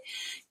to get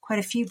quite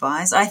a few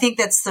buys. I think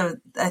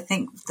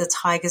the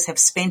Tigers have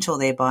spent all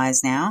their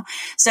buys now.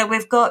 So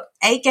we've got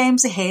 8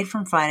 games ahead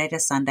from Friday to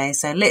Sunday.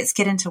 So let's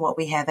get into what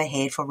we have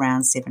ahead for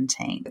round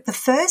 17. The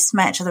first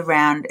match of the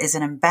round is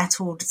an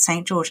embattled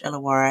St. George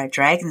Illawarra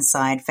Dragons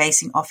side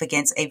facing off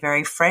against a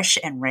very fresh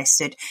and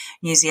rested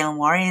New Zealand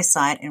Warriors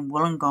side in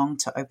Wollongong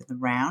to open the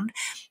round.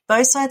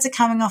 Both sides are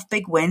coming off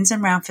big wins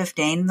in round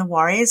 15, and the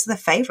Warriors are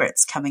the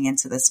favourites coming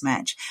into this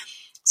match.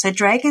 So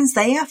Dragons,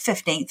 they are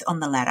 15th on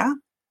the ladder,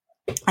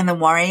 and the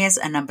Warriors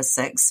are number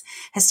 6.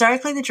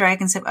 Historically, the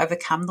Dragons have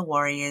overcome the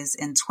Warriors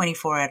in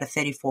 24 out of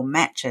 34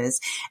 matches,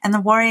 and the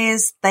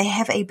Warriors, they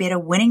have a better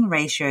winning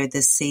ratio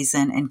this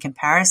season in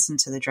comparison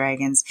to the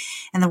Dragons,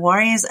 and the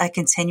Warriors are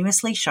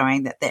continuously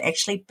showing that they're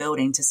actually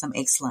building to some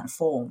excellent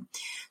form.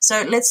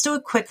 So let's do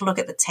a quick look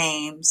at the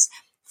teams.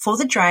 For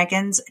the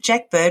Dragons,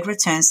 Jack Bird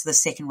returns to the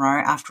second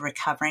row after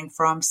recovering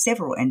from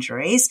several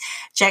injuries.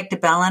 Jack de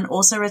Belin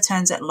also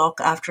returns at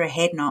lock after a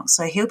head knock,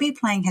 so he'll be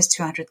playing his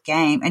 200th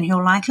game, and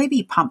he'll likely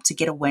be pumped to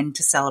get a win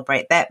to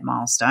celebrate that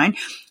milestone.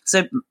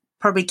 So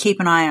probably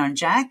keep an eye on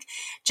Jack.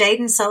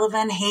 Jaden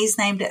Sullivan, he's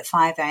named at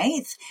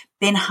 5'8".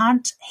 Ben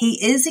Hunt,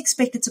 he is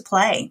expected to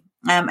play.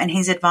 And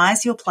he's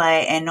advised he'll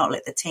play and not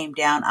let the team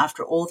down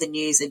after all the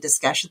news and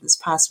discussion this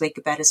past week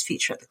about his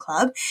future at the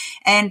club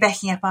and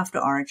backing up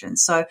after Origin.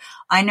 So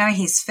I know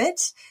he's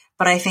fit,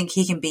 but I think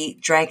he can be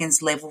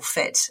Dragons level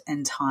fit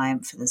in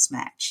time for this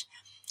match.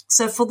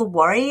 So for the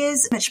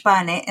Warriors, Mitch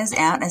Barnett is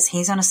out as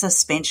he's on a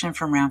suspension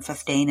from round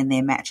 15 in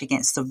their match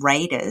against the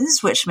Raiders,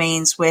 which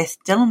means with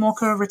Dylan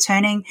Walker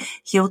returning,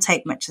 he'll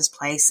take Mitch's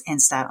place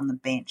and start on the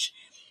bench.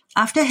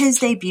 After his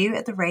debut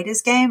at the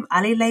Raiders game,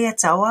 Ali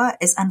Leatawa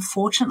is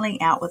unfortunately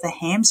out with a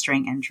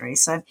hamstring injury,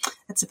 so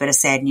that's a bit of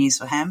sad news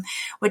for him,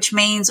 which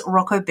means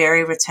Rocco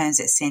Berry returns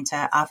at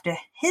centre after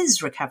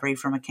his recovery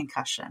from a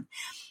concussion.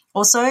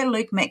 Also,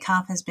 Luke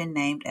Metcalf has been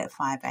named at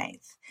 5'8".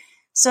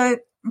 So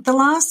the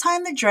last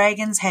time the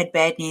Dragons had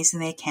bad news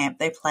in their camp,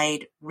 they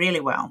played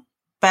really well,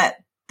 but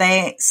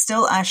they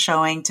still are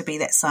showing to be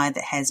that side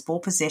that has ball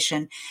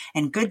possession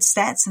and good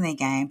stats in their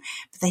game,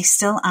 but they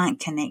still aren't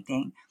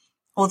connecting.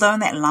 Although in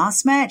that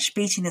last match,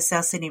 beating the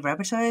South Sydney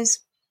Rabbitohs,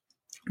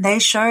 they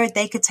showed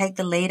they could take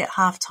the lead at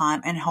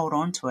halftime and hold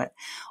on to it.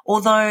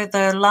 Although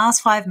the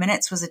last 5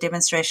 minutes was a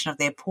demonstration of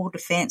their poor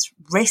defence,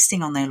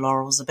 resting on their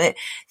laurels a bit,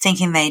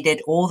 thinking they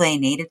did all they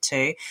needed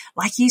to.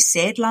 Like you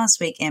said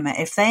last week, Emma,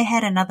 if they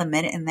had another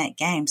minute in that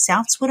game,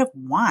 Souths would have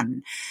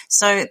won.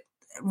 So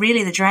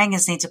really the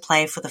Dragons need to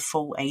play for the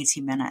full 80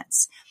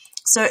 minutes.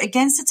 So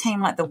against a team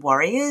like the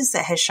Warriors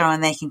that has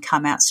shown they can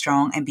come out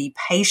strong and be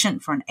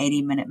patient for an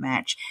 80-minute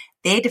match,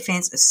 their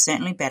defense is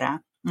certainly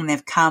better, and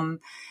they've come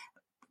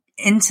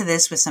into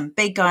this with some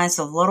big guys,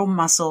 a lot of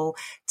muscle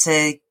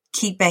to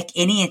keep back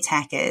any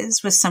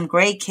attackers, with some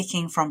great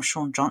kicking from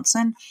Sean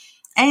Johnson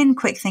and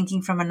quick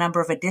thinking from a number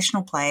of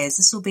additional players.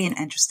 This will be an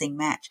interesting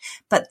match.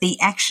 But the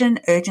action,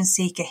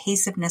 urgency,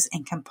 cohesiveness,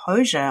 and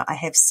composure I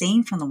have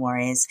seen from the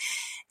Warriors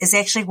is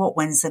actually what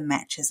wins the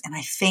matches, and I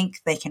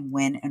think they can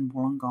win in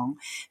Wollongong.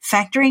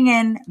 Factoring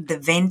in the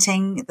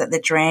venting that the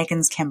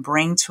Dragons can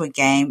bring to a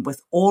game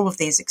with all of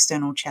these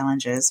external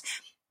challenges,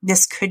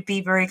 this could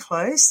be very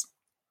close,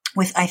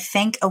 with, I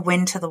think, a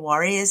win to the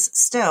Warriors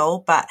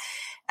still, but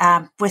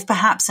with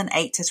perhaps an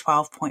 8 to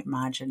 12 point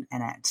margin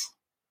in it.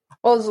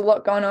 Well, there's a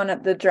lot going on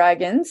at the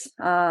Dragons.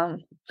 Poor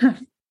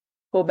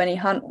Benny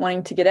Hunt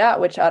wanting to get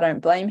out, which I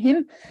don't blame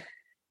him.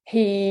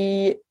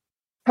 He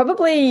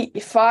Probably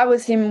if I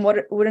was him,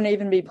 wouldn't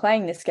even be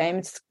playing this game.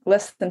 It's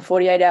less than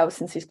 48 hours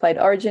since he's played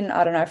Origin.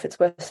 I don't know if it's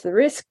worth the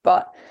risk,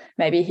 but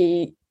maybe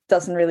he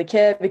doesn't really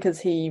care because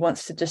he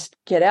wants to just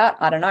get out.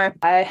 I don't know.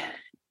 I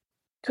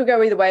could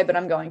go either way, but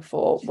I'm going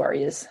for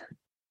Warriors.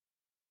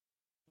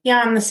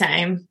 Yeah, I'm the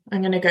same.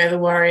 I'm going to go the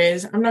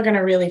Warriors. I'm not going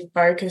to really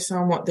focus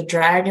on what the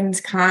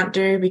Dragons can't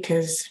do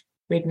because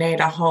we'd need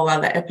a whole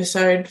other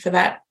episode for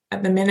that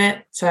at the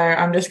minute. So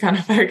I'm just going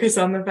to focus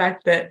on the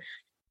fact that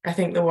I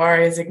think the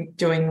Warriors are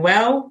doing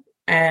well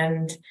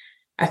and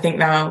I think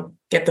they'll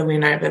get the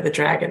win over the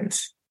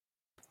Dragons.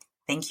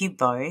 Thank you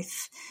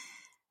both.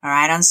 All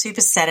right, on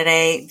Super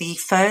Saturday, the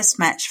first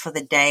match for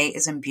the day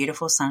is in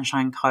beautiful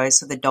Sunshine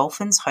Coast with the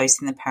Dolphins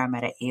hosting the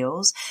Parramatta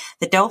Eels.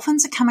 The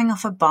Dolphins are coming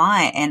off a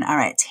bye and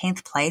are at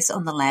 10th place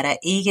on the ladder,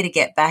 eager to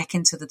get back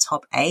into the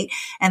top 8,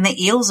 and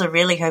the Eels are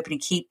really hoping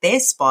to keep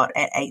their spot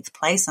at 8th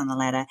place on the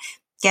ladder.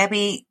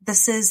 Gabby,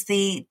 this is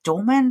the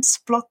dormant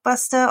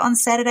blockbuster on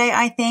Saturday,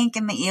 I think,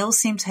 and the Eels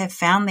seem to have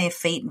found their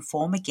feet and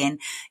form again,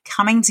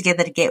 coming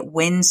together to get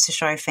wins to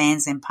show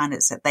fans and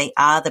pundits that they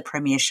are the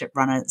premiership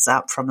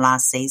runners-up from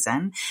last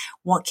season.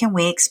 What can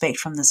we expect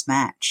from this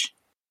match?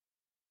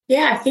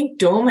 Yeah, I think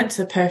dormant's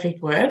the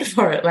perfect word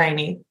for it,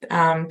 Lainey.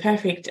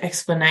 Perfect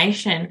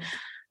explanation.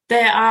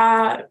 There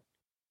are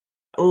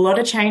a lot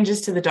of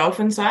changes to the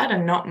Dolphin side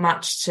and not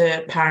much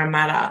to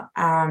Parramatta.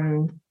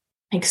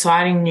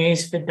 Exciting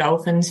news for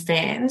Dolphins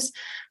fans.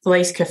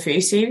 Felice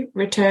Kafusi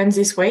returns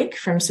this week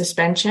from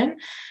suspension,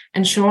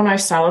 and Sean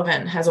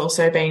O'Sullivan has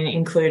also been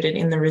included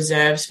in the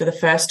reserves for the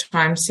first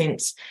time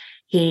since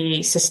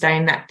he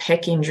sustained that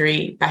pec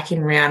injury back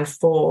in round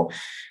 4.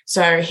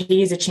 So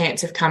he has a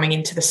chance of coming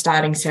into the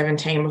starting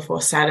 17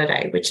 before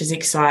Saturday, which is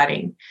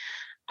exciting.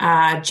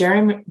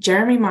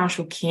 Jeremy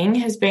Marshall-King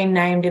has been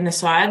named in the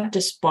side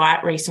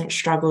despite recent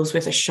struggles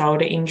with a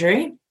shoulder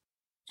injury.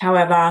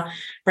 However,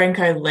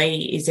 Brenko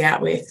Lee is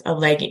out with a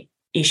leg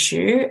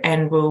issue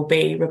and will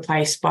be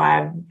replaced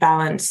by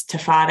Balance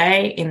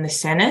Tafade in the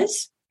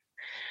centres.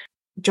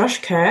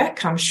 Josh Kerr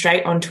comes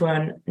straight onto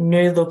a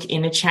new-look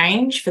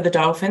interchange for the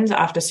Dolphins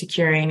after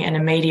securing an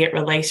immediate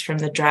release from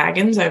the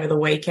Dragons over the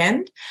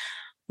weekend,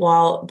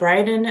 while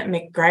Braden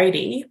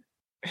McGrady,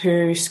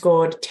 who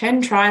scored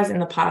 10 tries in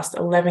the past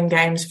 11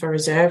 games for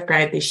reserve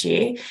grade this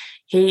year,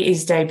 he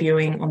is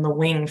debuting on the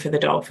wing for the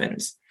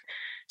Dolphins.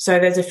 So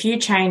there's a few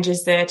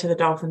changes there to the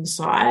Dolphins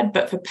side,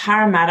 but for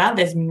Parramatta,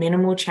 there's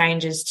minimal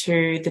changes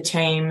to the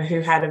team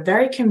who had a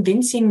very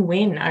convincing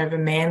win over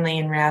Manly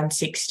in round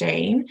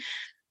 16,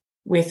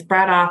 with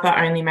Brad Arthur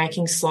only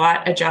making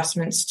slight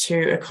adjustments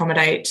to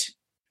accommodate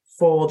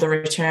for the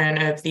return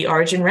of the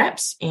Origin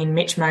reps in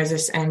Mitch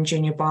Moses and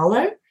Junior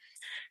Barlow,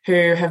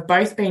 who have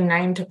both been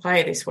named to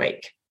play this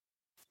week.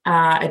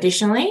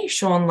 Additionally,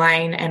 Sean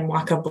Lane and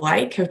Waka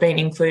Blake have been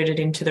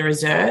included into the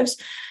reserves,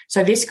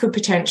 so this could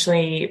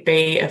potentially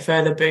be a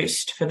further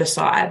boost for the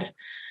side.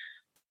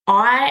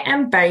 I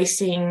am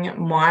basing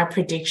my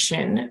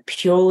prediction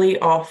purely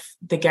off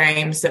the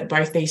games that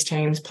both these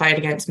teams played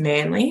against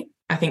Manly.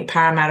 I think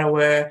Parramatta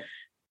were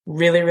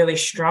really, really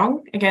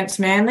strong against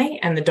Manly,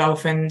 and the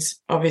Dolphins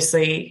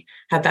obviously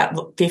had that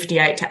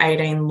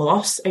 58-18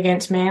 loss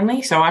against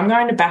Manly. So I'm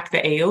going to back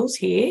the Eels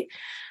here,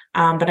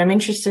 but I'm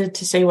interested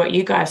to see what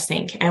you guys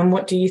think, and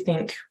what do you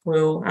think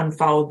will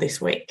unfold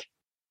this week?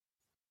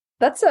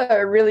 That's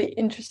a really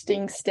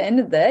interesting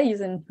standard there,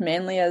 using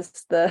Manly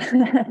as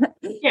the...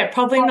 Yeah,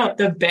 probably not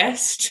the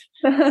best.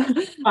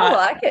 I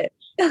like it.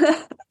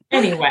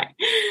 Anyway.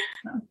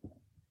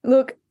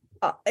 Look,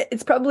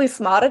 it's probably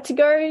smarter to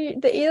go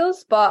the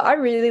Eels, but I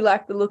really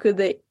like the look of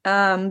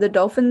the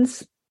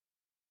Dolphins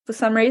for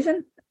some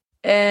reason.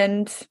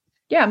 And,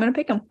 yeah, I'm going to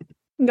pick them.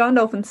 I'm going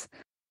Dolphins.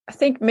 I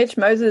think Mitch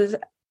Moses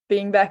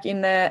being back in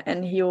there,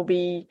 and he'll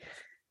be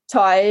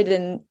tired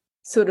and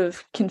sort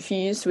of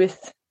confused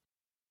with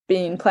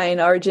playing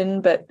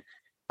Origin, but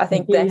I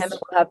think the Hammers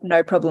will have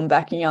no problem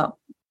backing up.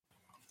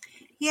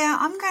 Yeah,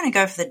 I'm going to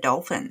go for the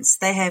Dolphins.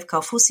 They have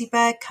Kaufusi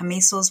back,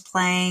 Kamiso's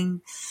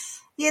playing.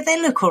 Yeah, they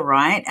look all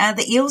right.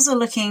 The Eels are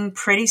looking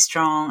pretty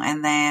strong,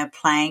 and they're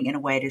playing in a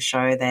way to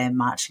show they're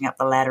marching up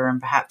the ladder, and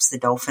perhaps the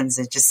Dolphins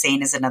are just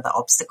seen as another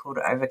obstacle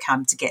to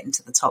overcome to get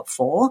into the top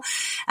 4.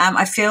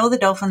 I feel the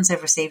Dolphins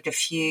have received a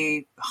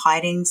few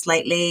hidings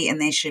lately,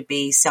 and they should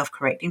be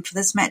self-correcting for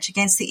this match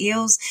against the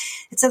Eels.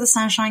 It's at the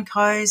Sunshine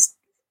Coast.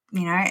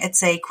 You know,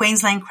 it's a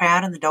Queensland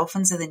crowd, and the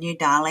Dolphins are the new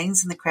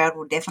darlings, and the crowd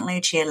will definitely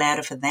cheer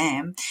louder for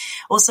them.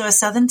 Also, a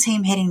southern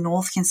team heading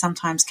north can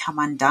sometimes come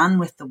undone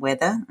with the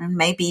weather and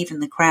maybe even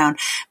the crowd,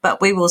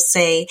 but we will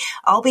see.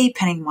 I'll be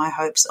pinning my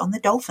hopes on the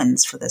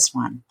Dolphins for this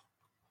one.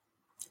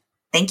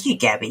 Thank you,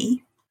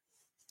 Gabby.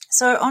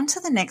 So on to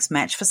the next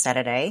match for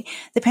Saturday.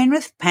 The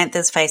Penrith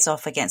Panthers face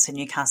off against the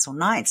Newcastle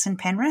Knights in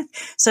Penrith.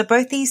 So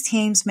both these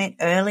teams met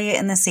earlier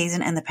in the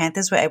season, and the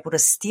Panthers were able to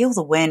steal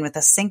the win with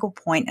a single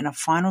point and a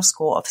final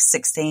score of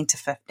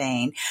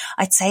 16-15.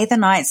 I'd say the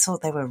Knights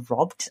thought they were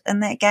robbed in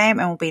that game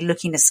and will be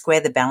looking to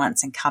square the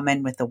balance and come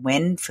in with a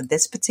win for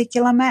this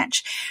particular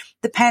match.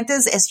 The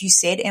Panthers, as you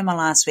said, Emma,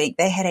 last week,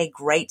 they had a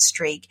great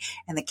streak,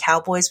 and the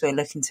Cowboys were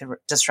looking to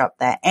disrupt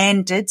that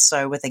and did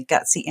so with a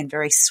gutsy and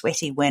very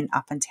sweaty win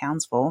up in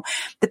Townsville.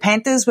 The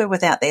Panthers were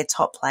without their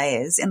top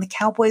players, and the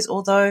Cowboys,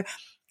 although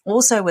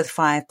also with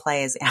 5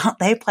 players out,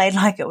 they played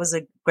like it was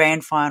a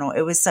grand final.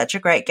 It was such a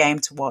great game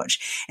to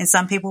watch. And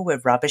some people were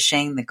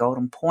rubbishing the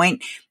Golden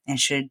Point and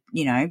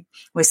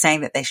were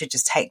saying that they should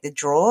just take the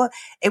draw.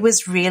 It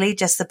was really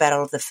just the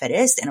battle of the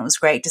fittest, and it was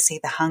great to see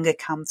the hunger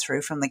come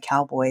through from the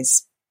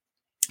Cowboys.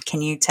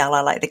 Can you tell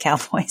I like the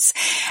Cowboys?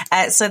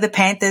 So the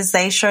Panthers,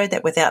 they showed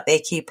that without their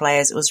key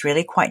players, it was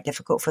really quite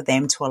difficult for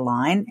them to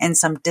align, and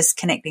some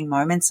disconnecting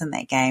moments in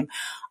that game.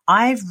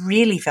 I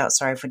really felt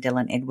sorry for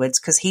Dylan Edwards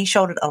because he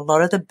shouldered a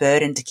lot of the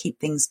burden to keep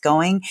things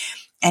going,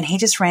 and he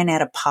just ran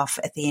out of puff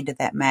at the end of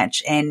that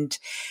match and,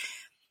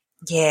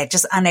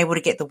 just unable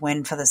to get the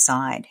win for the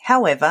side.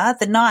 However,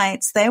 the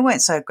Knights, they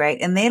weren't so great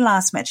in their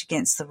last match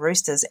against the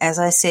Roosters. As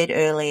I said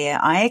earlier,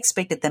 I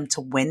expected them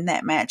to win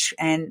that match,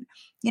 and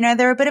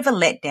they're a bit of a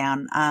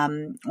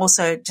letdown.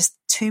 Also, just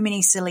too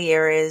many silly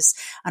errors,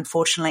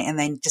 unfortunately, and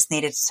they just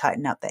needed to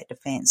tighten up that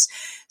defence.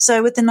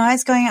 So with the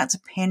Knights going out to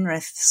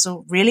Penrith, this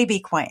will really be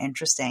quite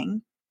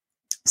interesting.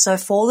 So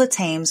for the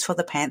teams for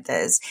the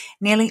Panthers,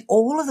 nearly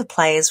all of the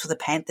players for the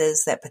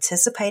Panthers that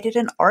participated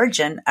in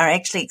Origin are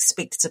actually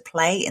expected to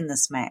play in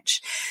this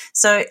match.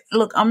 So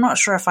look, I'm not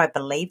sure if I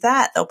believe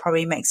that. They'll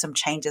probably make some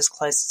changes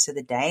closer to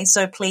the day.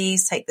 So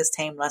please take this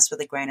team list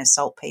with a grain of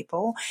salt,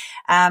 people.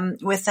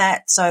 With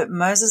that, so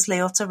Moses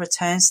Leota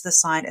returns to the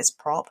side as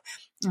prop.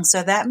 And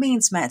so that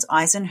means Matt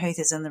Eisenhuth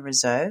is in the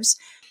reserves.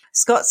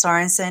 Scott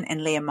Sorensen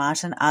and Liam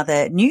Martin are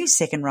the new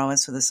second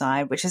rowers for the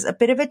side, which is a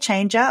bit of a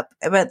change up,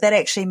 but that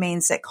actually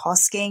means that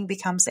Koskinen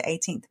becomes the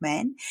 18th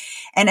man.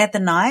 And at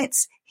the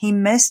Knights, he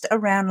missed a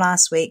round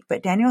last week,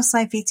 but Daniel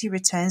Saifiti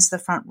returns to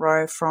the front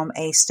row from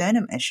a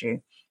sternum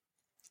issue.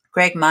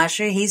 Greg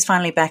Marshu, he's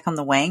finally back on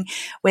the wing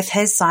with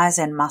his size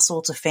and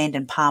muscle to fend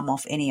and palm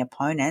off any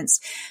opponents.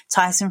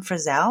 Tyson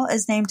Frizzell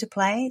is named to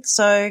play.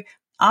 So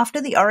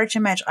after the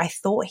Origin match, I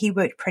thought he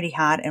worked pretty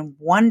hard and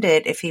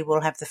wondered if he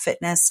will have the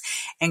fitness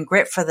and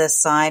grit for this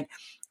side,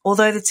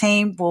 although the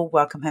team will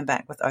welcome him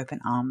back with open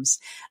arms.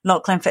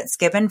 Lachlan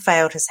Fitzgibbon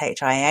failed his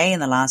HIA in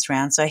the last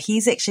round, so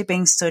he's actually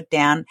being stood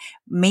down,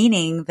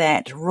 meaning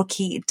that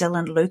rookie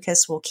Dylan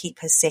Lucas will keep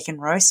his second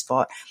row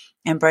spot,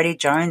 and Brody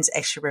Jones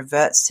actually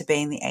reverts to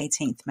being the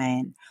 18th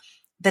man.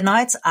 The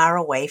Knights are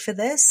away for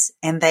this,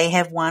 and they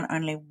have won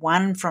only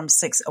 1 from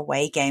 6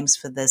 away games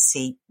for this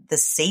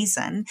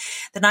season.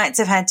 The Knights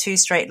have had 2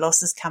 straight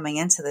losses coming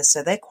into this,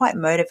 so they're quite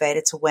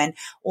motivated to win,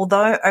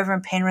 although over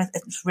in Penrith,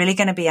 it's really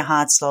going to be a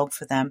hard slog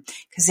for them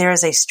because there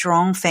is a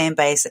strong fan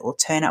base that will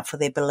turn up for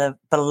their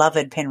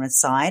beloved Penrith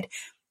side.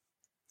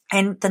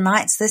 And the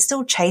Knights, they're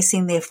still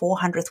chasing their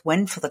 400th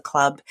win for the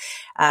club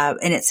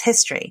in its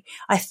history.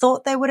 I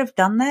thought they would have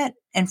done that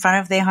in front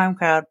of their home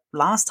crowd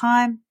last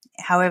time.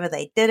 However,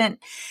 they didn't.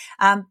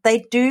 They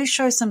do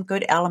show some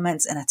good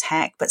elements in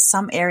attack, but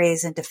some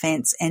areas in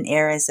defence and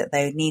areas that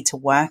they need to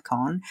work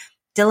on.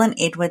 Dylan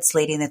Edwards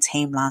leading the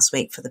team last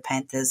week for the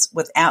Panthers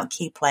without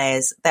key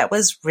players. That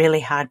was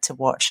really hard to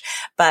watch,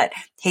 but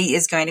he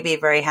is going to be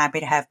very happy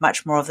to have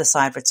much more of the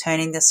side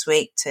returning this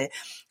week to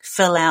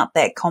fill out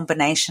that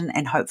combination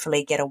and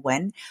hopefully get a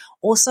win.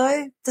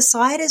 Also, the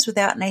side is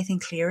without Nathan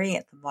Cleary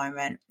at the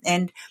moment,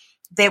 and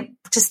they're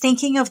just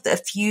thinking of a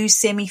few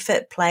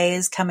semi-fit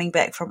players coming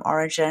back from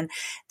Origin.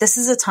 This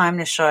is a time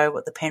to show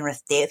what the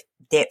Penrith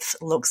depth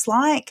looks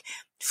like.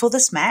 For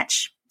this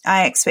match,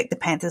 I expect the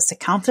Panthers to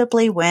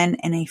comfortably win,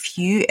 and a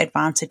few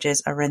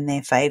advantages are in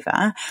their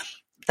favour.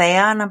 They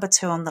are number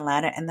 2 on the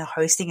ladder, and they're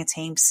hosting a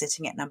team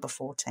sitting at number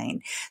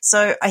 14.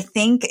 So I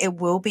think it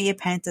will be a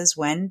Panthers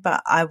win,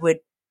 but I would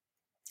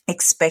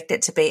expect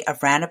it to be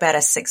around about a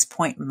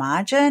 6-point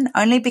margin,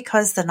 only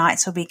because the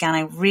Knights will be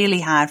gunning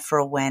really hard for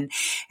a win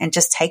and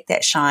just take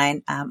that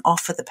shine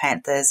off for the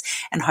Panthers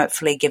and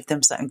hopefully give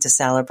them something to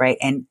celebrate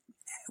and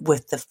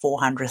with the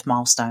 400th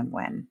milestone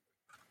win.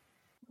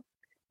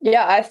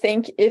 Yeah, I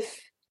think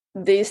if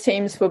these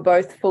teams were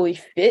both fully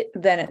fit,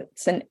 then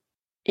it's an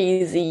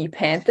easy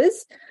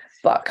Panthers.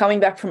 But coming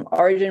back from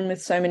Origin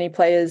with so many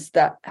players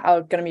that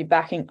are going to be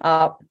backing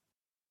up,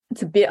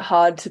 it's a bit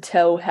hard to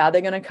tell how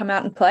they're going to come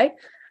out and play.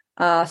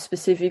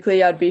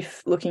 Specifically, I'd be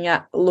looking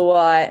at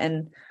Luai,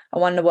 and I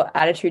wonder what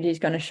attitude he's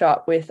going to show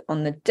up with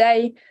on the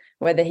day,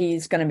 whether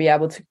he's going to be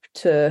able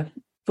to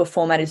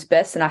perform at his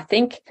best. And I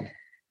think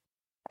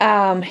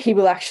he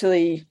will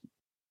actually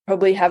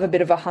probably have a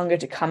bit of a hunger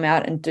to come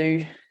out and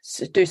do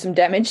some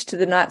damage to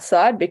the Knights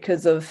side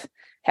because of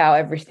how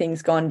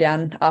everything's gone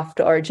down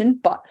after Origin.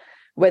 But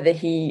whether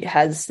he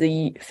has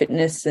the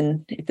fitness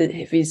and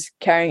if he's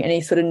carrying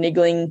any sort of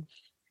niggling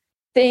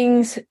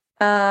things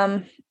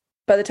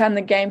by the time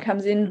the game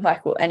comes in,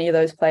 any of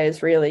those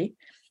players really,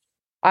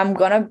 I'm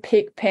going to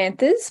pick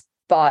Panthers.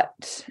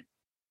 But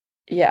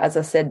yeah, as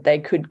I said, they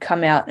could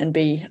come out and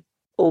be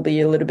a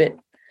little bit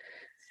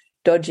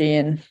dodgy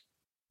and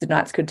the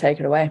Knights could take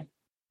it away.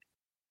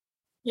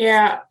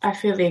 Yeah, I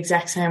feel the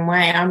exact same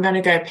way. I'm going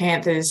to go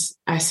Panthers.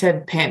 I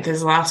said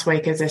Panthers last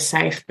week as a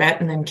safe bet,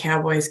 and then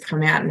Cowboys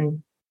come out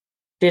and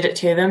did it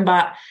to them.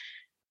 But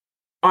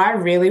I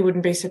really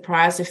wouldn't be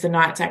surprised if the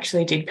Knights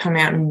actually did come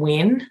out and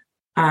win.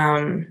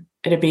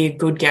 It'd be a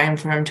good game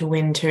for them to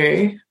win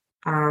too.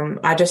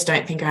 I just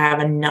don't think I have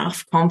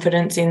enough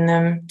confidence in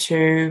them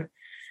to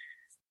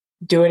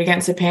do it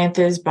against the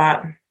Panthers,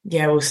 but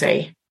yeah, we'll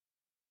see.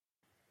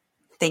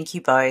 Thank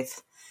you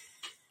both.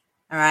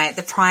 All right,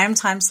 the prime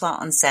time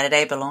slot on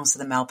Saturday belongs to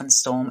the Melbourne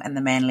Storm and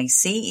the Manly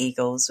Sea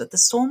Eagles, with the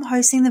Storm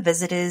hosting the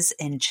visitors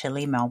in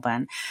chilly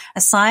Melbourne.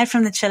 Aside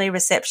from the chilly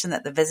reception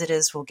that the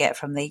visitors will get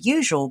from their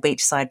usual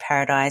beachside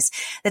paradise,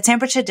 the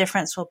temperature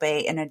difference will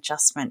be an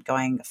adjustment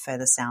going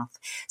further south.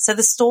 So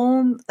the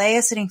Storm, they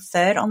are sitting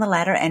third on the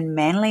ladder and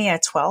Manly are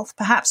 12th,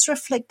 perhaps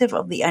reflective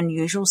of the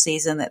unusual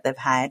season that they've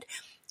had.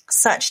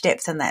 Such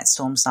depth in that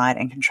Storm side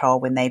and control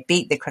when they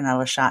beat the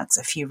Cronulla Sharks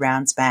a few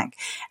rounds back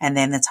and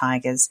then the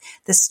Tigers.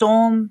 The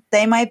Storm,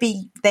 they might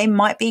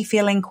be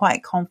feeling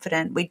quite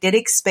confident. We did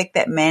expect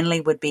that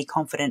Manly would be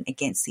confident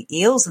against the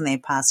Eels in their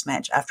past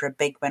match after a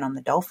big win on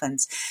the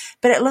Dolphins.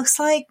 But it looks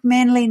like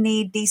Manly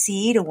need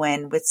DCE to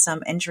win with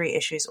some injury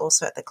issues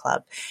also at the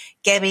club.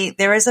 Gabby,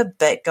 there is a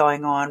bit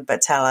going on,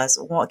 but tell us,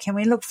 what can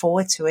we look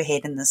forward to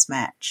ahead in this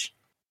match?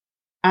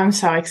 I'm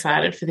so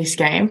excited for this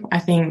game. I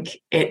think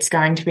it's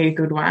going to be a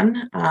good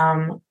one.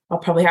 I'll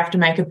probably have to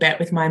make a bet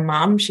with my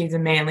mum. She's a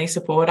Manly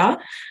supporter.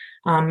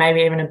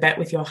 Maybe even a bet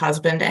with your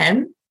husband,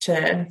 Em,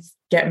 to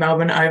get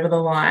Melbourne over the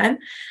line.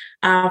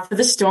 For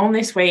the Storm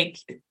this week,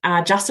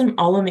 Justin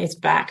Olam is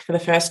back for the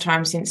first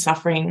time since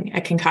suffering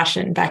a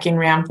concussion back in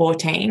round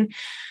 14,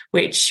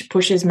 which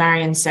pushes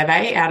Marion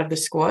Seve out of the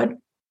squad.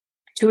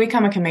 Tui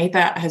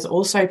Kamikamica has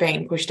also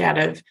been pushed out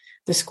of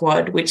the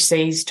squad, which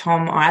sees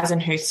Tom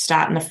Eisenhuth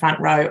start in the front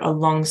row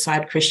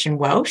alongside Christian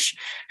Welsh,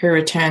 who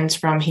returns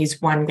from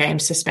his one-game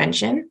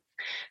suspension.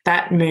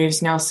 That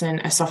moves Nelson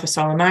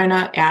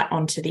Asafa-Solomona out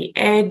onto the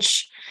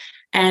edge.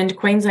 And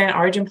Queensland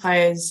Origin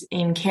players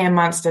in Cam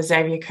Munster,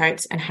 Xavier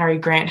Coates and Harry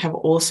Grant have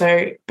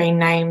also been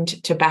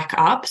named to back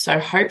up. So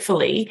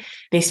hopefully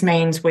this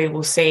means we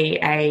will see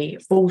a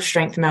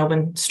full-strength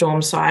Melbourne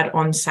Storm side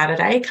on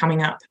Saturday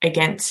coming up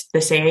against the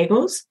Sea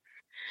Eagles.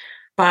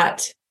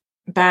 But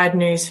bad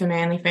news for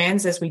Manly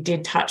fans, as we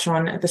did touch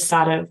on at the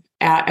start of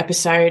our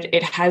episode,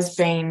 it has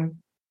been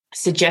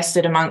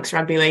suggested amongst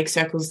rugby league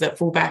circles that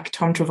fullback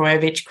Tom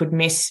Trbojevic could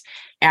miss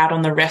out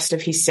on the rest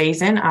of his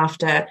season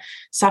after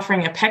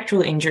suffering a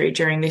pectoral injury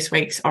during this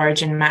week's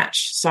Origin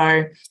match.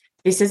 So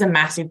this is a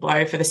massive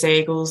blow for the Sea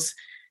Eagles.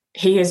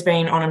 He has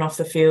been on and off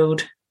the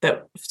field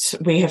that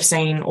we have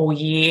seen all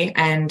year,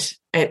 and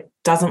it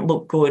doesn't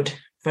look good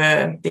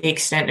for the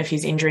extent of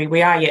his injury.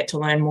 We are yet to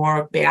learn more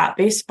about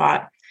this,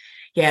 but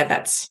yeah,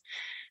 that's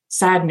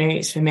sad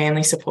news for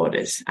Manly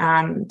supporters.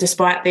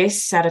 Despite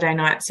this, Saturday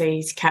night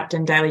sees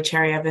captain Daly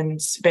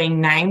Cherry-Evans being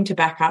named to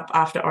back up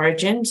after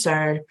Origin.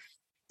 So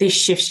this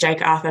shifts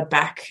Jake Arthur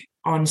back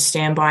on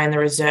standby in the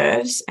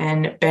reserves,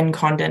 and Ben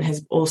Condon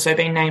has also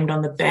been named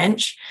on the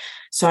bench.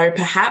 So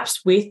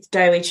perhaps with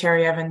Daly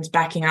Cherry-Evans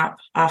backing up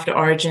after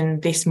Origin,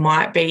 this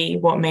might be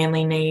what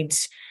Manly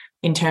needs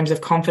in terms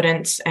of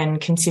confidence and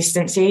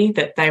consistency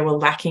that they were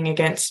lacking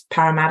against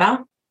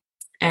Parramatta,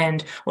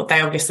 and what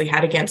they obviously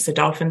had against the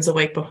Dolphins the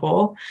week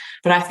before.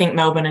 But I think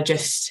Melbourne are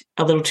just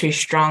a little too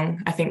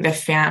strong. I think they've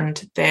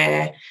found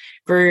their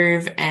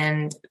groove,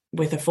 and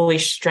with a fully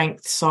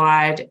strength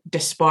side,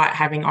 despite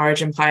having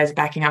Origin players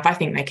backing up, I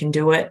think they can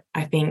do it.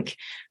 I think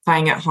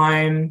playing at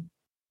home,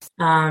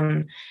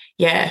 on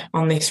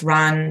this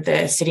run,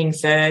 they're sitting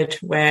third,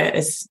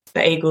 whereas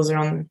the Eagles are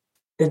on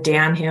the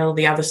downhill,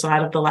 the other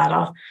side of the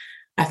ladder.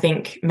 I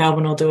think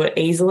Melbourne will do it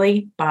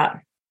easily, but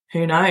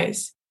who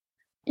knows?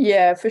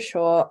 Yeah, for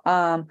sure.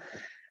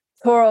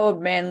 Poor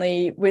old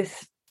Manly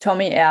with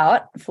Tommy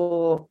out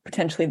for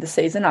potentially the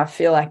season. I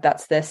feel like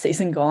that's their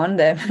season gone.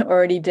 They're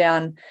already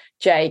down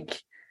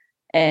Jake,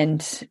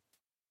 and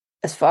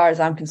as far as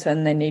I'm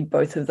concerned, they need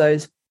both of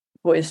those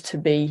boys to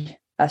be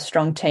a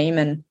strong team.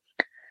 And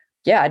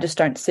yeah, I just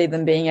don't see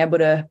them being able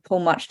to pull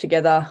much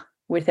together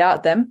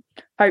without them.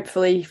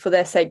 Hopefully for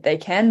their sake they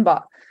can,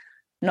 but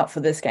not for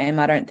this game.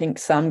 I don't think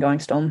so. I'm going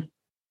Storm.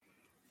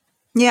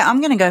 Yeah, I'm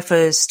going to go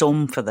for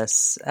Storm for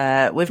this.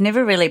 We've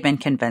never really been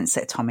convinced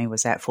that Tommy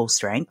was at full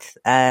strength.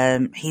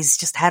 He's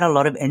just had a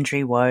lot of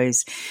injury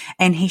woes,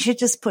 and he should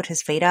just put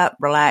his feet up,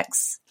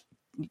 relax.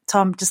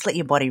 Tom, just let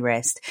your body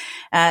rest.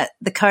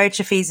 The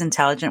coach, if he's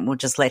intelligent, will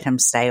just let him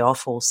stay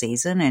off all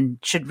season and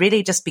should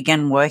really just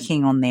begin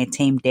working on their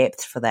team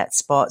depth for that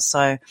spot.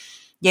 So,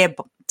 yeah,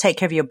 take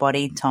care of your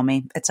body,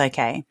 Tommy. It's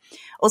okay.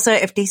 Also,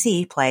 if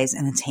DCE plays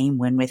and the team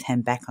win with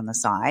him back on the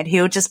side,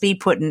 he'll just be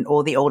putting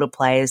all the older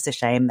players to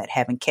shame that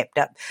haven't kept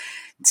up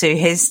to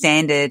his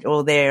standard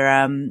or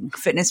their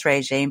fitness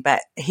regime.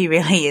 But he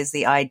really is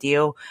the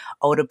ideal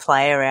older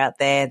player out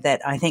there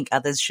that I think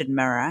others should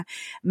mirror.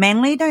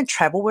 Manly don't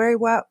travel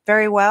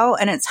very well,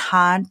 and it's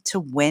hard to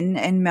win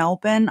in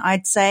Melbourne,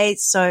 I'd say.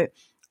 So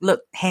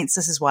look, hence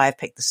this is why I've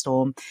picked the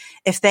Storm.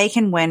 If they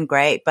can win,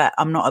 great, but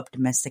I'm not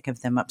optimistic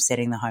of them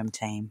upsetting the home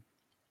team.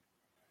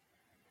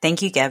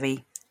 Thank you,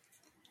 Gabby.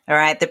 All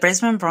right, the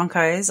Brisbane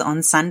Broncos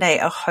on Sunday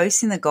are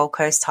hosting the Gold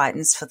Coast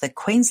Titans for the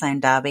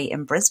Queensland Derby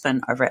in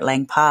Brisbane over at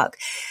Lang Park.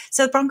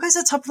 So the Broncos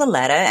are top of the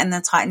ladder and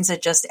the Titans are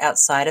just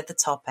outside of the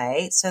top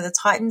 8. So the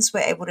Titans were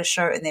able to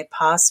show in their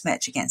past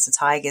match against the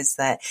Tigers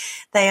that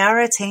they are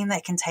a team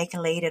that can take a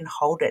lead and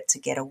hold it to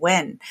get a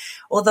win.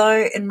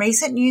 Although in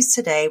recent news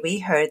today, we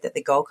heard that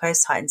the Gold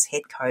Coast Titans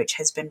head coach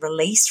has been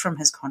released from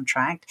his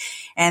contract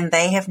and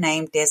they have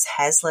named Des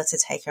Hasler to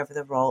take over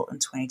the role in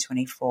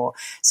 2024.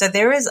 So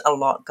there is a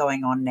lot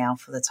going on now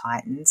for the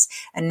Titans,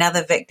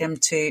 another victim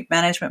to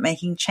management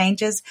making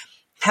changes.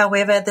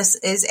 However, this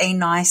is a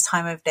nice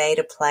time of day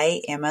to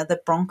play, Emma. The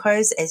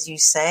Broncos, as you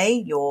say,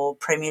 your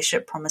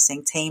premiership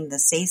promising team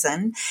this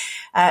season,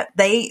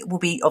 they will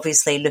be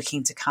obviously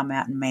looking to come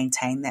out and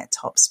maintain that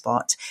top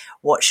spot.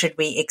 What should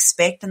we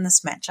expect in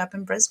this matchup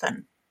in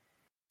Brisbane?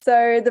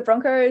 So the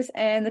Broncos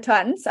and the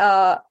Titans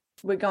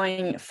we're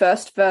going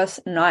first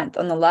versus ninth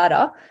on the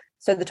ladder.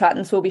 So the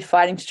Titans will be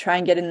fighting to try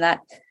and get in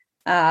that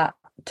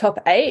top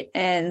 8,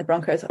 and the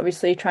Broncos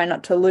obviously try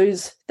not to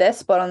lose their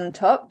spot on the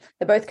top.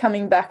 They're both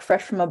coming back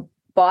fresh from a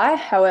bye.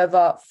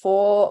 However,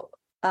 4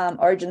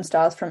 origin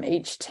stars from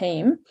each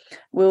team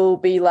will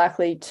be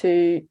likely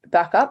to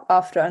back up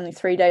after only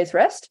 3 days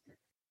rest.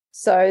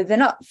 So they're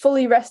not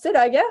fully rested,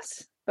 I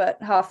guess,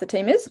 but half the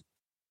team is.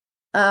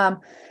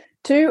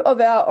 2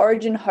 of our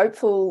origin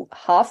hopeful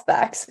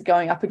halfbacks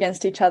going up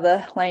against each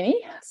other,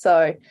 Lainey.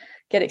 So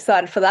get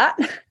excited for that.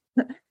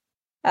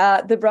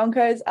 The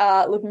Broncos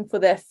are looking for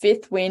their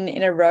 5th win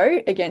in a row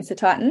against the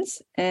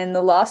Titans, and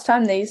the last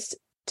time these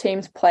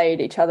teams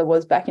played each other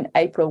was back in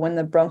April when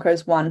the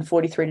Broncos won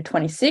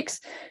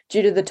 43-26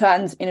 due to the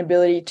Titans'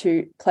 inability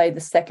to play the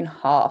second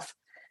half.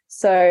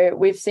 So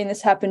we've seen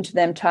this happen to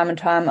them time and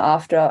time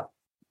after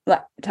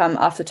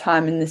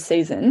time in this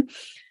season.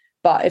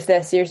 But if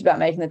they're serious about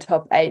making the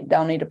top 8,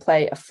 they'll need to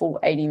play a full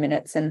 80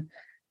 minutes, and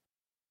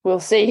we'll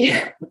see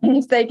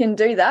if they can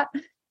do that.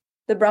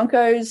 The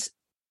Broncos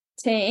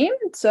team,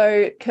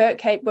 so Kurt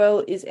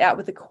Capewell is out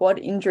with a quad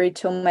injury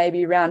till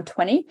maybe round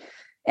 20.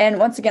 And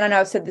once again, I know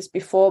I've said this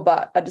before,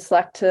 but I'd just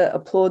like to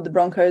applaud the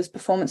Broncos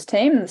performance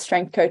team, the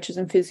strength coaches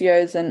and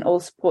physios and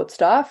all support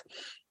staff.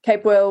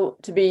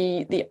 Capewell to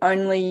be the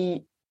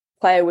only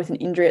player with an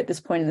injury at this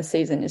point in the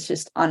season is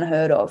just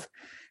unheard of.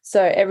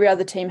 So every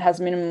other team has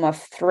a minimum of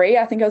 3,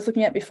 I think I was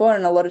looking at before,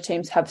 and a lot of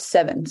teams have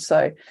 7.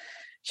 So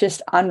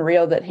just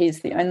unreal that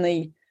he's the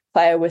only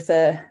player with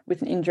an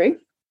injury.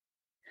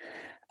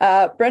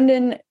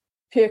 Brendan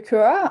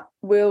Piakura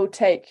will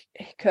take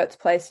Kurt's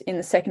place in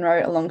the second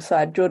row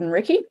alongside Jordan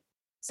Ricky.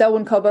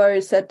 Selwyn Cobbo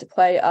is said to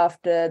play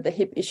after the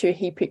hip issue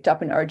he picked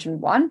up in Origin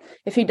 1.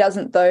 If he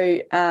doesn't, though,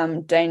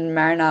 Dane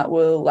Mariner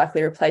will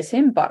likely replace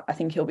him, but I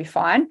think he'll be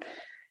fine.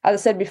 As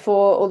I said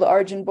before, all the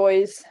Origin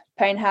boys,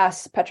 Payne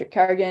Haas, Patrick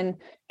Carrigan,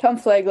 Tom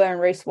Flagler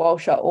and Reece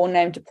Walsh are all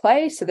named to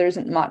play, so there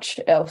isn't much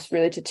else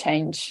really to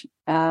change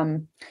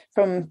from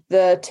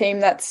the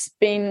team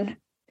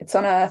it's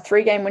on a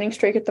 3-game winning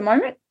streak at the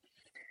moment.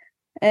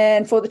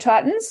 And for the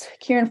Titans,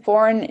 Kieran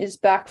Foran is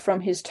back from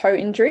his toe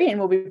injury and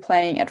will be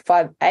playing at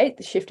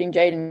 5'8", shifting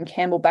Jaden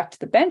Campbell back to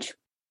the bench.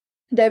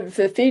 David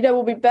Fifita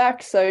will be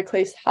back, so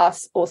Cleese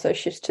Haas also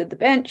shifts to the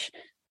bench.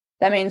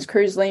 That means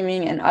Cruz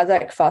Leeming and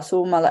Isaac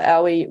Fasul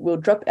Malaawi will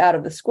drop out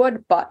of the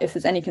squad, but if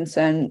there's any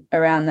concern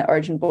around the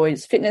Origin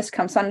boys' fitness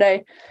come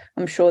Sunday,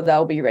 I'm sure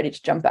they'll be ready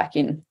to jump back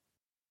in.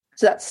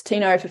 So that's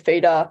Tino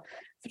Fifita,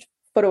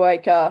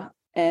 Fotuaika,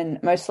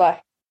 and most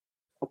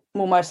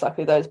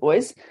likely those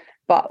boys,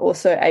 but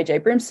also AJ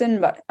Brimson,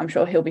 but I'm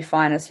sure he'll be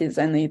fine as he's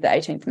only the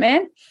 18th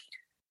man.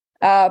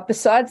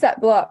 Besides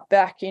that blow-up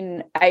back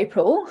in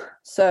April,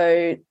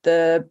 so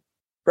the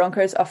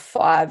Broncos are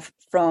 5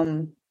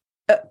 from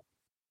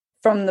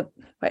the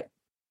wait.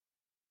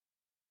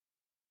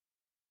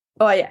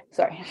 Oh yeah,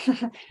 sorry.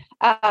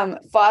 5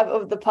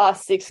 of the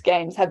past 6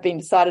 games have been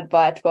decided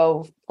by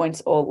 12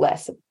 points or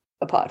less,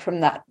 apart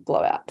from that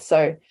blowout.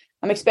 So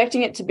I'm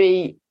expecting it to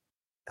be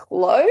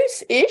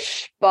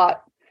close-ish,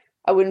 but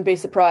I wouldn't be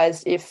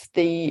surprised if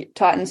the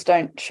Titans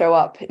don't show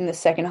up in the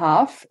second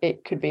half.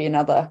 It could be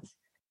another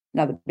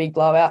big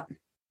blowout.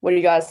 What do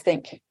you guys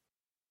think?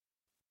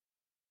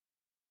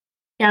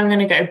 Yeah, I'm going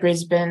to go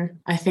Brisbane.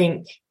 I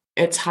think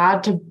it's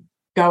hard to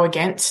go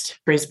against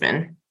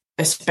Brisbane,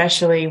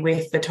 especially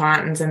with the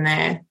Titans and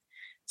their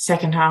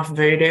second half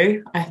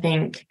voodoo. I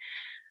think,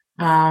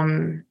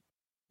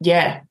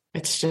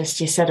 it's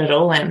just, you said it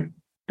all, Em.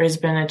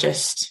 Brisbane are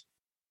just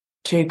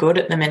too good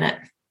at the minute.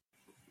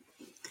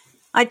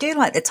 I do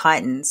like the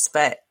Titans,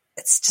 but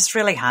it's just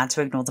really hard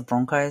to ignore the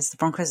Broncos. The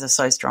Broncos are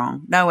so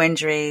strong. No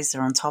injuries,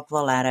 they're on top of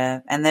the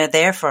ladder, and they're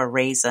there for a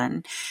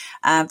reason.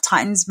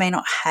 Titans may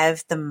not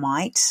have the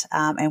might,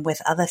 and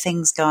with other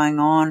things going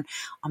on,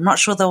 I'm not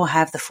sure they'll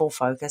have the full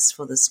focus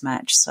for this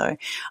match. So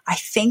I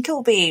think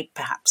it'll be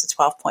perhaps a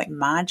 12-point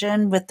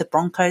margin with the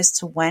Broncos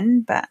to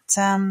win, but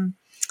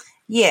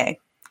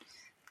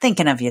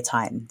thinking of your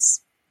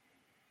Titans.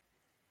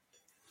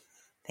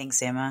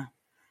 Thanks, Emma.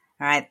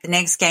 All right, the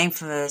next game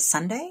for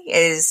Sunday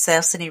is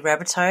South Sydney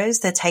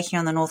Rabbitohs. They're taking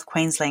on the North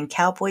Queensland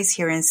Cowboys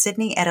here in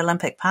Sydney at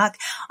Olympic Park.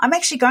 I'm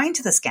actually going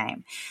to this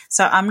game,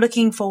 so I'm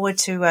looking forward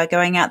to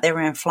going out there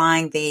and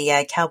flying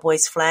the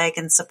Cowboys flag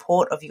in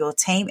support of your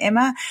team,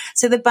 Emma.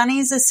 So the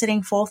Bunnies are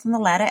sitting fourth on the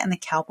ladder and the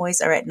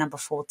Cowboys are at number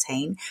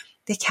 14.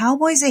 The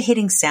Cowboys are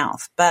heading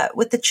south, but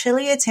with the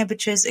chillier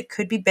temperatures, it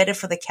could be better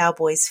for the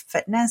Cowboys'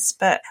 fitness,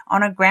 but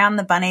on a ground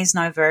the Bunnies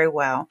know very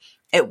well.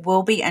 It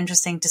will be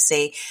interesting to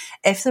see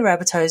if the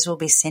Rabbitohs will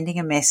be sending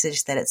a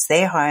message that it's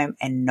their home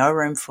and no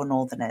room for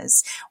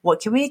Northerners. What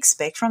can we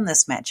expect from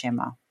this match,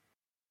 Emma?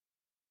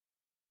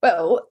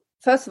 Well,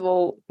 first of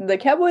all, the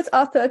Cowboys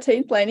are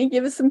 13th, Lainey.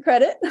 Give us some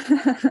credit.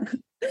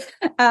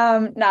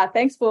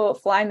 Thanks for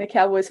flying the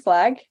Cowboys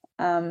flag.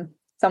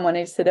 Someone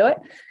needs to do it.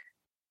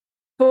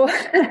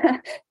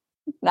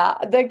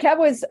 The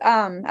Cowboys,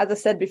 as I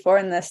said before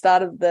in the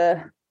start of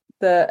the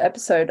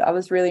episode, I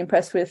was really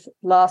impressed with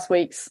last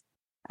week's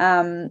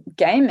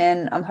game,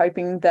 and I'm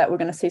hoping that we're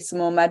going to see some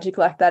more magic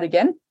like that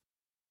again.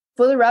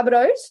 For the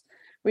Rabbitohs,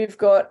 we've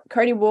got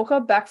Cody Walker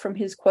back from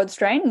his quad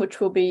strain,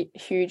 which will be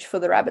huge for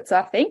the Rabbits,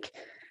 I think.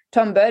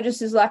 Tom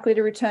Burgess is likely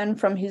to return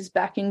from his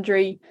back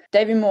injury.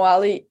 Davey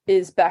Moali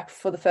is back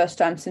for the first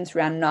time since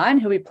round 9.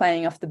 He'll be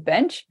playing off the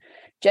bench.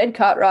 Jade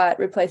Cartwright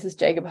replaces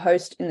Jacob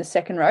Host in the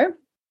second row.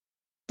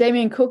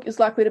 Damien Cook is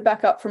likely to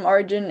back up from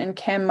Origin, and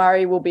Cam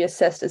Murray will be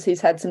assessed as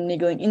he's had some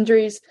niggling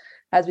injuries.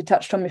 As we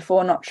touched on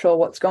before, not sure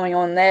what's going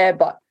on there,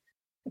 but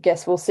I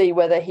guess we'll see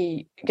whether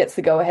he gets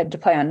the go-ahead to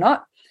play or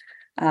not.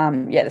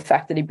 The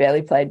fact that he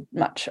barely played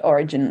much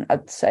Origin,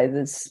 I'd say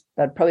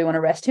they'd probably want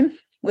to rest him.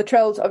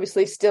 Latrell's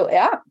obviously still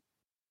out.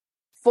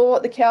 For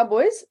the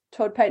Cowboys,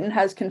 Todd Payton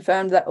has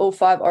confirmed that all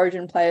 5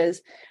 Origin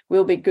players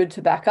will be good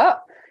to back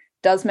up.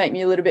 Does make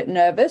me a little bit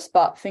nervous,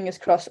 but fingers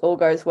crossed all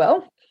goes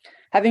well.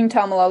 Having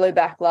Taumalolo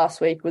back last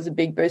week was a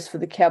big boost for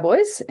the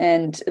Cowboys,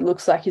 and it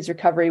looks like his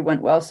recovery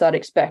went well, so I'd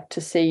expect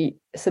to see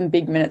some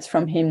big minutes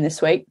from him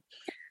this week.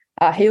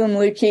 Helam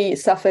Lukey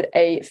suffered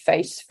a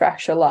face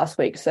fracture last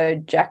week, so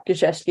Jack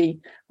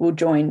Gajewski will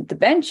join the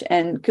bench,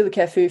 and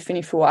Kulikefu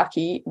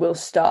Finifuaki will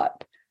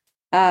start.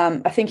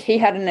 I think he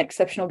had an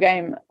exceptional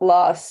game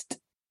last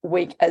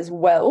week as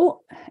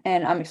well,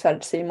 and I'm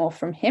excited to see more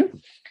from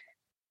him.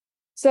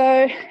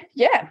 So,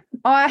 yeah,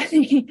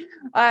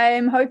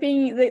 I'm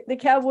hoping that the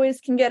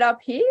Cowboys can get up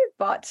here,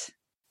 but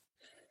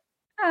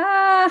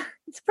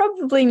it's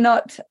probably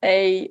not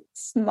a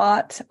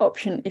smart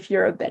option if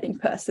you're a betting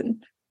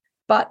person.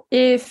 But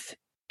if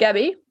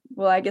Gabby,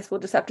 well, I guess we'll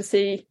just have to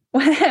see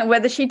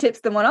whether she tips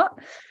them or not.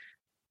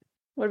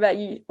 What about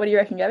you? What do you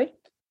reckon, Gabby?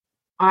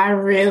 I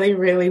really,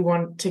 really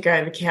want to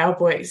go the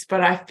Cowboys,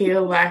 but I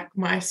feel like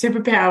my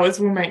superpowers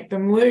will make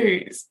them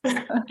lose.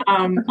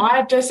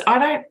 I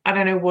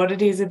don't know what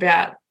it is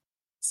about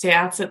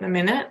Souths at the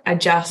minute. I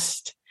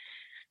just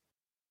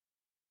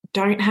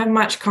don't have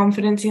much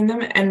confidence in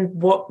them, and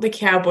what the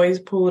Cowboys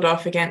pulled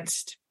off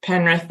against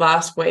Penrith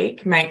last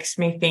week makes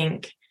me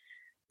think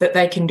that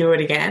they can do it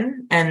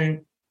again,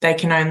 and they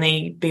can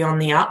only be on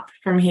the up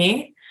from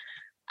here.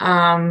 So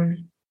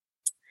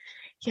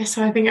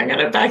I think I'm going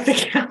to back the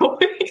Cowboys.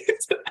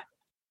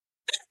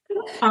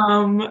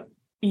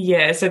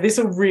 So this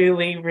will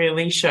really,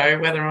 really show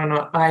whether or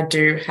not I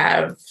do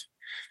have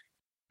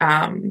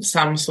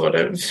some sort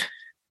of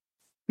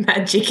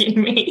magic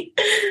in me.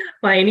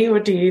 Lainey,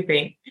 what do you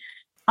think?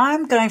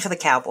 I'm going for the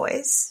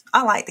Cowboys.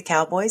 I like the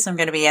Cowboys. I'm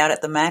going to be out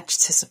at the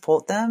match to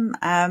support them.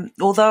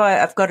 Although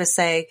I've got to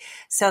say,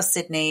 South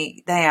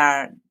Sydney, they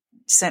are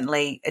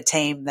certainly a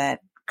team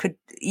that could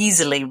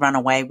easily run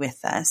away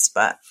with this,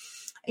 but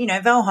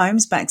Val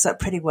Holmes backs up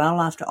pretty well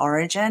after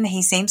Origin.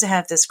 He seems to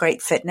have this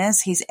great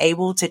fitness. He's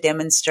able to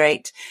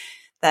demonstrate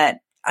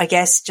that, I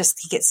guess, just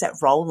he gets that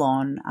roll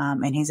on,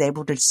 and he's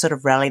able to sort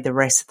of rally the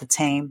rest of the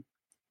team,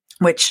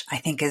 which I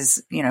think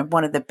is,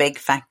 one of the big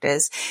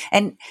factors.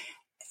 And,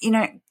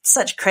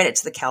 such credit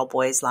to the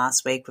Cowboys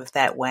last week with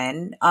that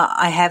win.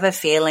 I have a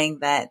feeling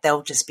that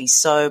they'll just be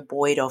so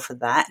buoyed off of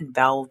that, and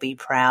Val will be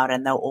proud,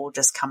 and they'll all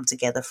just come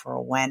together for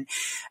a win.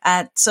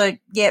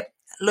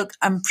 Look,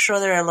 I'm sure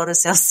there are a lot of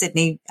South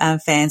Sydney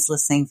fans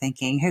listening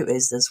thinking, who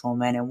is this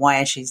woman and why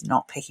is she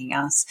not picking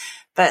us?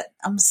 But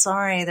I'm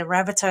sorry, the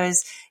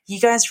Rabbitohs, you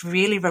guys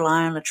really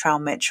rely on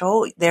Latrell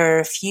Mitchell. There are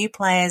a few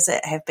players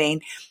that have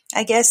been,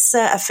 I guess,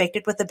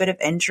 affected with a bit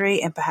of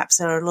injury and perhaps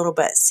are a little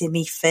bit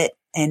semi-fit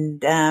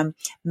and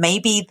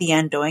maybe the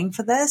undoing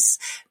for this.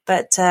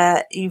 But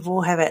you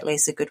will have at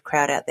least a good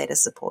crowd out there to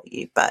support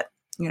you. But,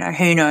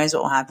 who knows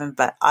what will happen.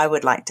 But I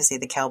would like to see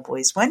the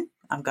Cowboys win.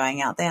 I'm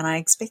going out there and I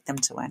expect them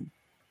to win.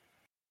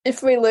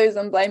 If we lose,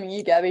 I'm blaming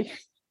you, Gabby.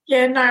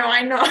 Yeah, no,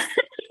 I know.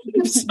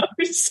 I'm so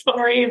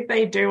sorry if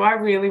they do. I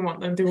really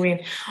want them to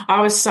win.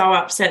 I was so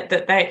upset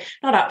that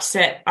not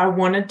upset, I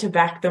wanted to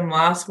back them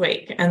last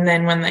week. And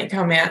then when they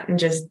come out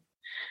and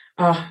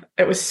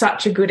it was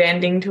such a good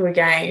ending to a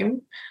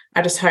game.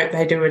 I just hope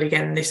they do it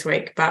again this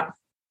week, but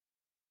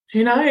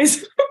who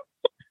knows?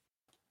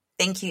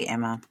 Thank you,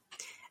 Emma.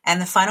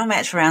 And the final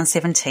match for round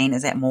 17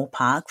 is at Moore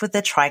Park with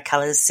the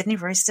Tricolours Sydney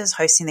Roosters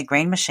hosting the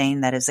Green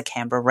Machine, that is the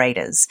Canberra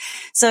Raiders.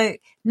 So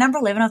number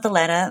 11 of the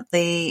ladder,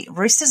 the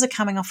Roosters are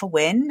coming off a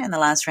win in the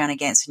last round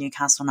against the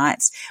Newcastle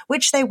Knights,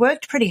 which they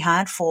worked pretty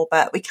hard for,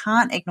 but we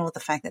can't ignore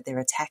the fact that their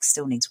attack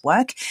still needs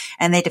work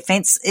and their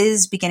defence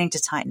is beginning to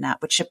tighten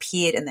up, which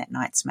appeared in that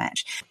Knights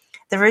match.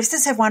 The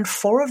Roosters have won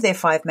 4 of their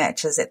 5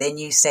 matches at their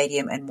new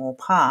stadium in Moore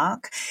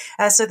Park,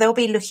 so they'll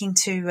be looking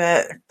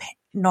to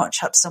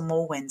notch up some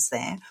more wins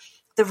there.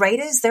 The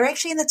Raiders, they're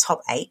actually in the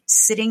top 8,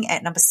 sitting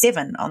at number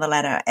 7 on the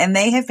ladder, and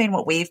they have been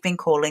what we've been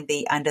calling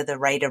the under the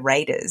radar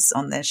Raiders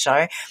on this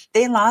show.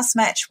 Their last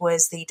match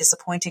was the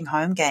disappointing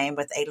home game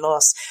with a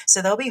loss,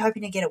 so they'll be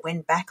hoping to get a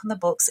win back on the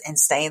books and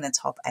stay in the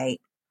top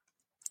 8.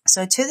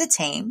 So to the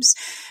teams,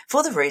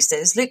 for the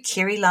Roosters, Luke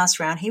Keary last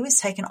round, he was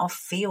taken off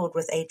field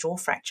with a jaw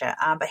fracture,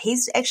 but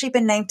he's actually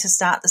been named to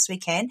start this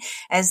weekend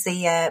as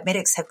the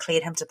medics have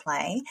cleared him to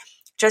play.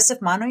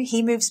 Joseph Manu,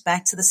 he moves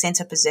back to the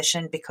centre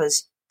position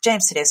because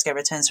James Tedesco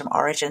returns from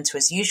Origin to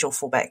his usual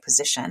fullback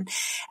position.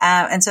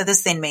 And so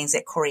this then means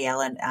that Corey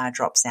Allen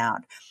drops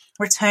out.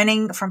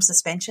 Returning from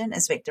suspension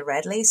is Victor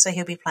Radley, so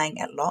he'll be playing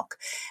at lock.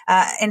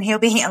 And he'll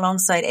be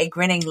alongside a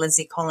grinning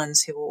Lindsay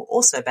Collins, who will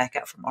also back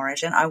up from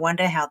Origin. I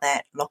wonder how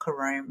that locker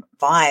room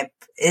vibe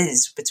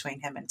is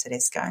between him and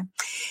Tedesco.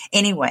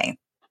 Anyway,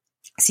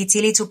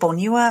 Sitili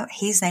Tuponiua,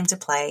 he's named to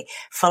play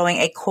following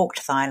a corked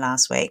thigh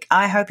last week.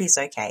 I hope he's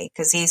okay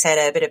because he's had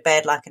a bit of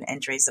bad luck and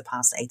injuries the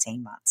past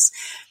 18 months.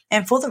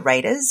 And for the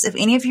Raiders, if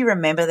any of you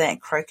remember that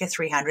Croker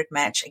 300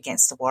 match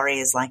against the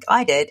Warriors like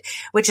I did,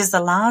 which is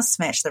the last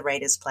match the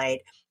Raiders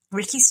played,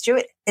 Ricky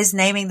Stewart is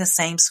naming the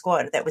same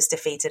squad that was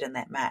defeated in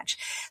that match.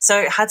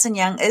 So Hudson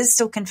Young is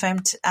still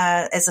confirmed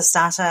as a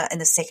starter in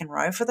the second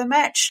row for the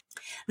match.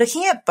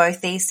 Looking at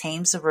both these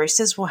teams, the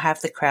Roosters will have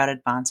the crowd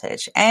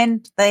advantage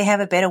and they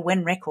have a better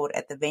win record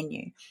at the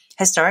venue.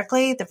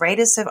 Historically, the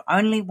Raiders have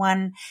only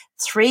won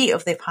 3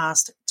 of their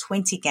past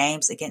 20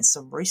 games against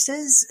the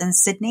Roosters in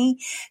Sydney.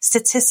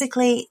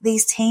 Statistically,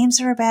 these teams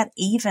are about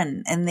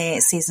even in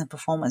their season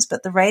performance,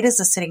 but the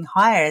Raiders are sitting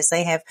higher as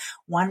they have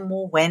one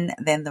more win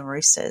than the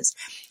Roosters.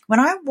 When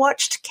I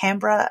watched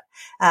Canberra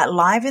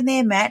live in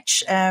their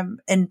match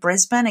in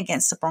Brisbane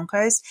against the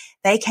Broncos,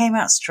 they came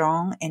out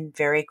strong and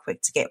very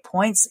quick to get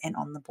points and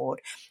on the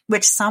board,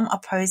 which some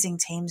opposing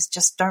teams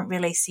just don't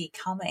really see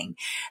coming.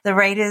 The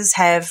Raiders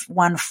have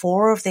won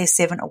 4 of their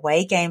 7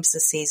 away games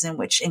this season,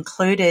 which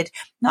included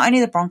not only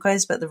the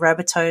Broncos, but the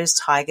Rabbitohs,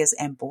 Tigers,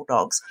 and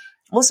Bulldogs.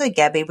 Also,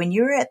 Gabby, when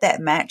you were at that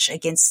match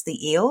against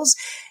the Eels,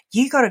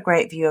 you got a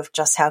great view of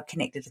just how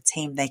connected a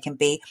team they can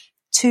be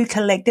to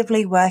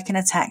collectively work and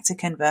attack to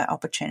convert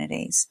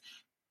opportunities.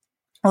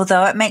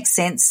 Although it makes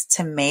sense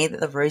to me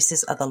that the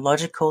Roosters are the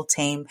logical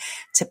team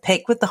to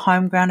pick with the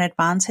home ground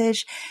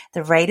advantage,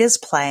 the Raiders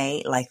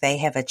play like they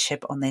have a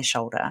chip on their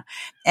shoulder,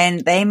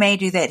 and they may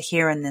do that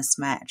here in this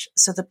match.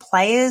 So the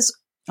players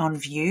on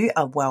view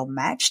are well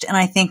matched, and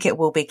I think it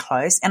will be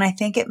close, and I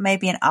think it may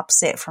be an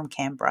upset from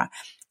Canberra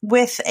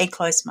with a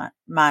close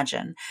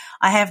margin.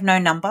 I have no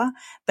number,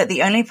 but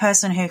the only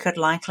person who could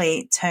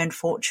likely turn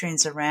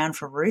fortunes around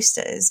for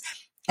Roosters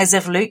is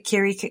if Luke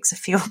Keary kicks a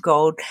field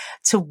goal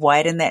to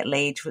widen that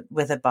lead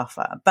with a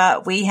buffer.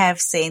 But we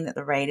have seen that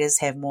the Raiders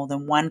have more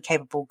than one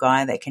capable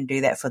guy that can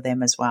do that for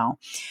them as well.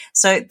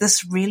 So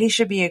this really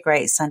should be a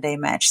great Sunday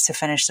match to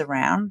finish the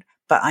round,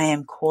 but I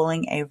am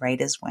calling a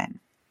Raiders win.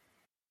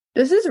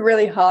 This is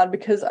really hard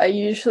because I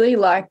usually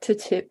like to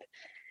tip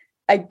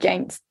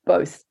against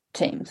both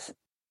teams.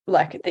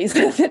 Like, these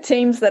are the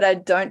teams that I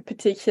don't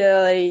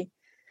particularly...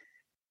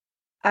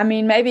 I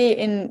mean, maybe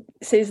in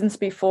seasons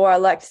before I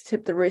liked to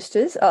tip the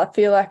Roosters. I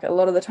feel like a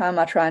lot of the time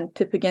I try and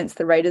tip against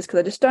the Raiders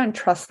because I just don't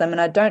trust them and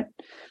I don't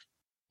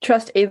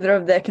trust either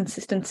of their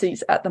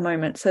consistencies at the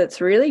moment. So it's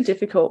really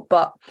difficult.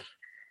 But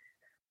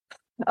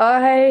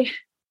I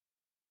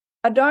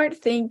don't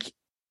think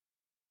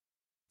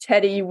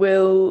Teddy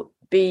will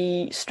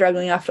be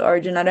struggling after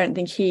Origin. I don't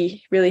think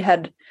he really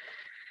had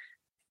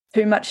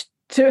too much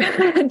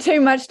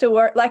to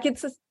work. Like,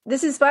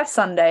 this is by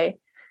Sunday.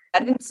 I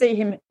didn't see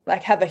him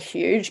like have a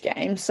huge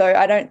game, so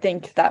I don't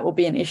think that will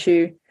be an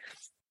issue.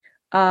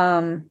 Yeah,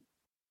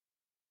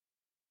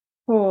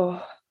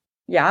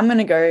 I'm going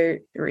to go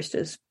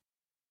Roosters.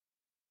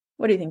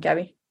 What do you think,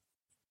 Gabby?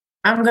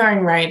 I'm going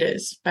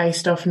Raiders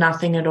based off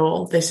nothing at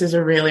all. This is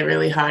a really,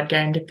 really hard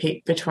game to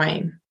pick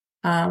between.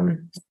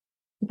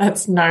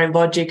 That's no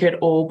logic at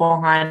all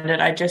behind it.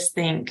 I just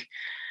think,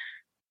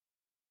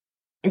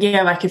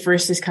 yeah, like if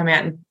Roosters come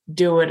out and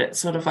do it, it's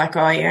sort of like,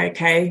 oh, yeah,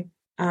 okay.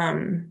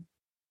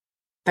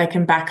 They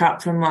can back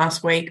up from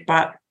last week,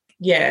 but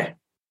yeah,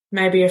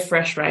 maybe a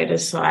fresh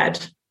Raiders side.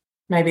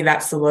 Maybe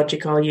that's the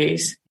logic I'll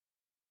use.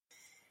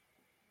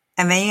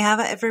 And there you have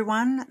it,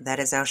 everyone. That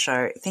is our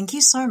show. Thank you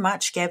so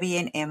much, Gabby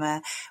and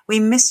Emma. We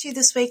missed you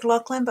this week,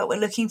 Lachlan, but we're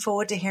looking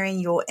forward to hearing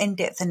your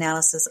in-depth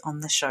analysis on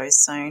the show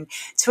soon.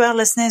 To our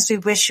listeners, we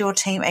wish your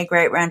team a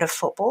great round of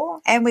football,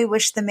 and we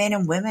wish the men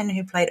and women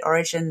who played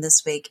Origin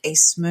this week a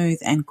smooth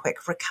and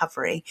quick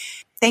recovery.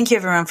 Thank you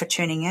everyone for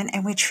tuning in,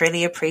 and we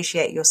truly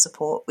appreciate your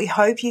support. We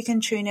hope you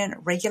can tune in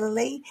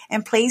regularly,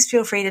 and please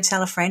feel free to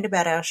tell a friend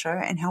about our show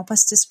and help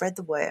us to spread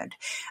the word.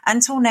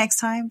 Until next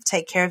time,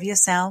 take care of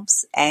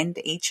yourselves and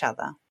each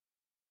other.